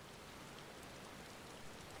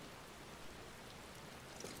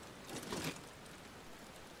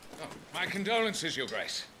 Oh, my condolences, Your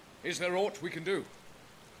Grace. Is there aught we can do?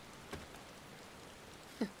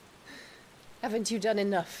 Haven't you done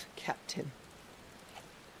enough, Captain?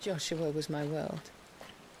 Joshua was my world,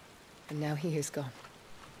 and now he is gone.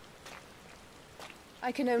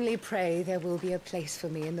 I can only pray there will be a place for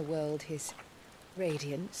me in the world his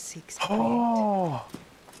radiance seeks to create. Oh,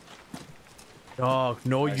 dog!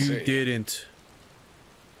 No, you didn't.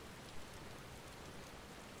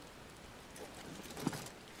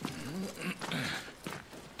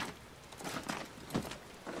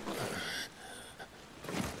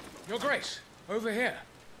 Your Grace, over here.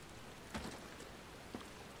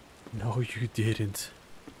 No, you didn't.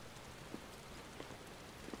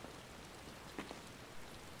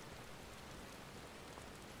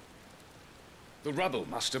 The rubble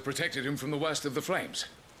must have protected him from the worst of the flames.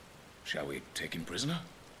 Shall we take him prisoner?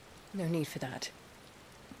 No need for that.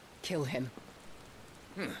 Kill him.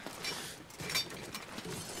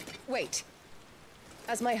 Wait.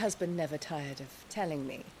 As my husband never tired of telling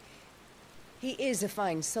me, he is a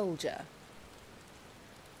fine soldier.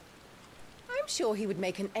 I'm sure he would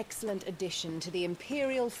make an excellent addition to the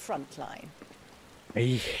Imperial front line. I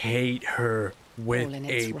hate her with All in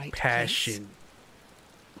its a right passion.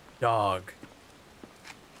 Dog.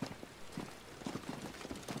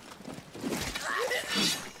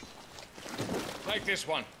 Take this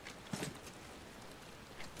one.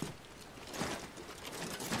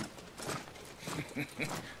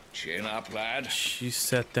 Chin up, lad. She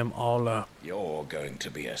set them all up. You're going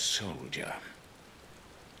to be a soldier.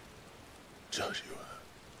 Joshua.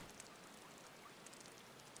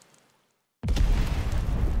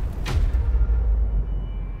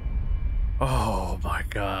 Oh my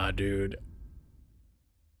god, dude.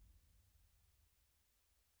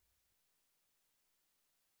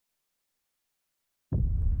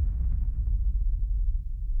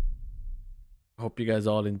 I hope you guys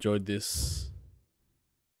all enjoyed this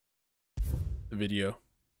video.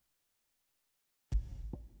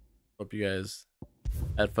 Hope you guys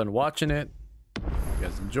had fun watching it. You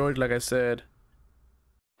guys enjoyed, like I said.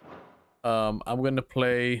 I'm gonna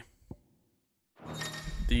play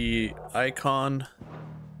the icon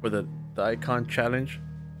for the icon challenge,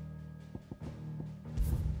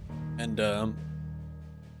 and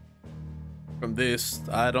from this,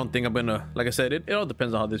 I don't think I'm gonna, like I said, it all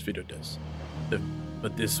depends on how this video does.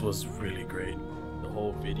 But this was really great. The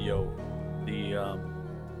whole video,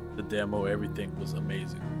 the demo, everything was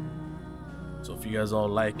amazing. So if you guys all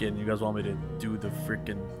like it and you guys want me to do the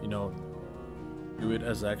freaking, you know, do it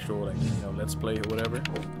as actual, like, you know, let's play or whatever,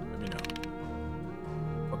 let me know.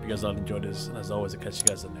 Hope you guys all enjoyed this, and as always, I'll catch you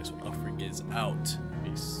guys in the next one. AlphaRique is out.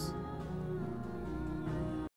 Peace.